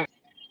all the quotes.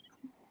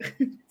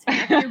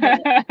 I'm going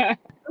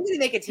to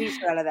make a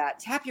t-shirt out of that.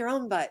 Tap your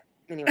own butt.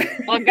 Anyway.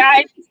 Well,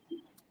 guys.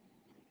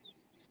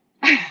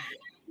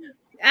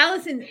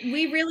 Allison,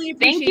 we really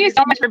appreciate Thank you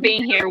so much for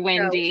being here,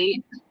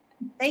 Wendy.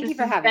 Thank you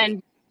for having me. It's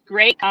been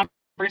great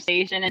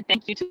conversation, and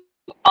thank you to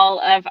all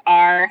of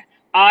our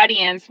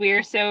audience. We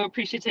are so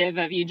appreciative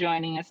of you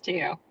joining us,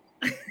 too.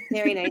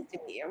 Very nice to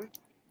meet you.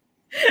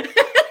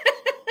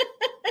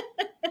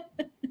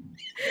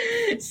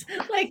 It's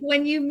like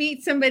when you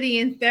meet somebody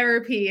in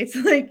therapy, it's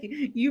like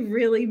you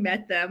really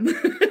met them.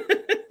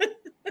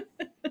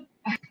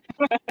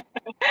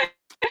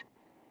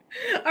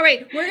 All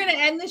right, we're going to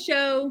end the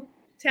show.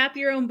 Tap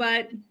your own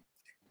butt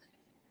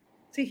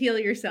to heal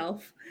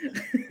yourself.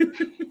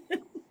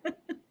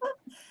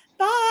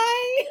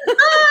 Bye.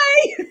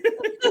 Bye.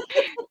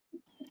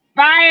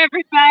 Bye,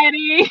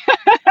 everybody.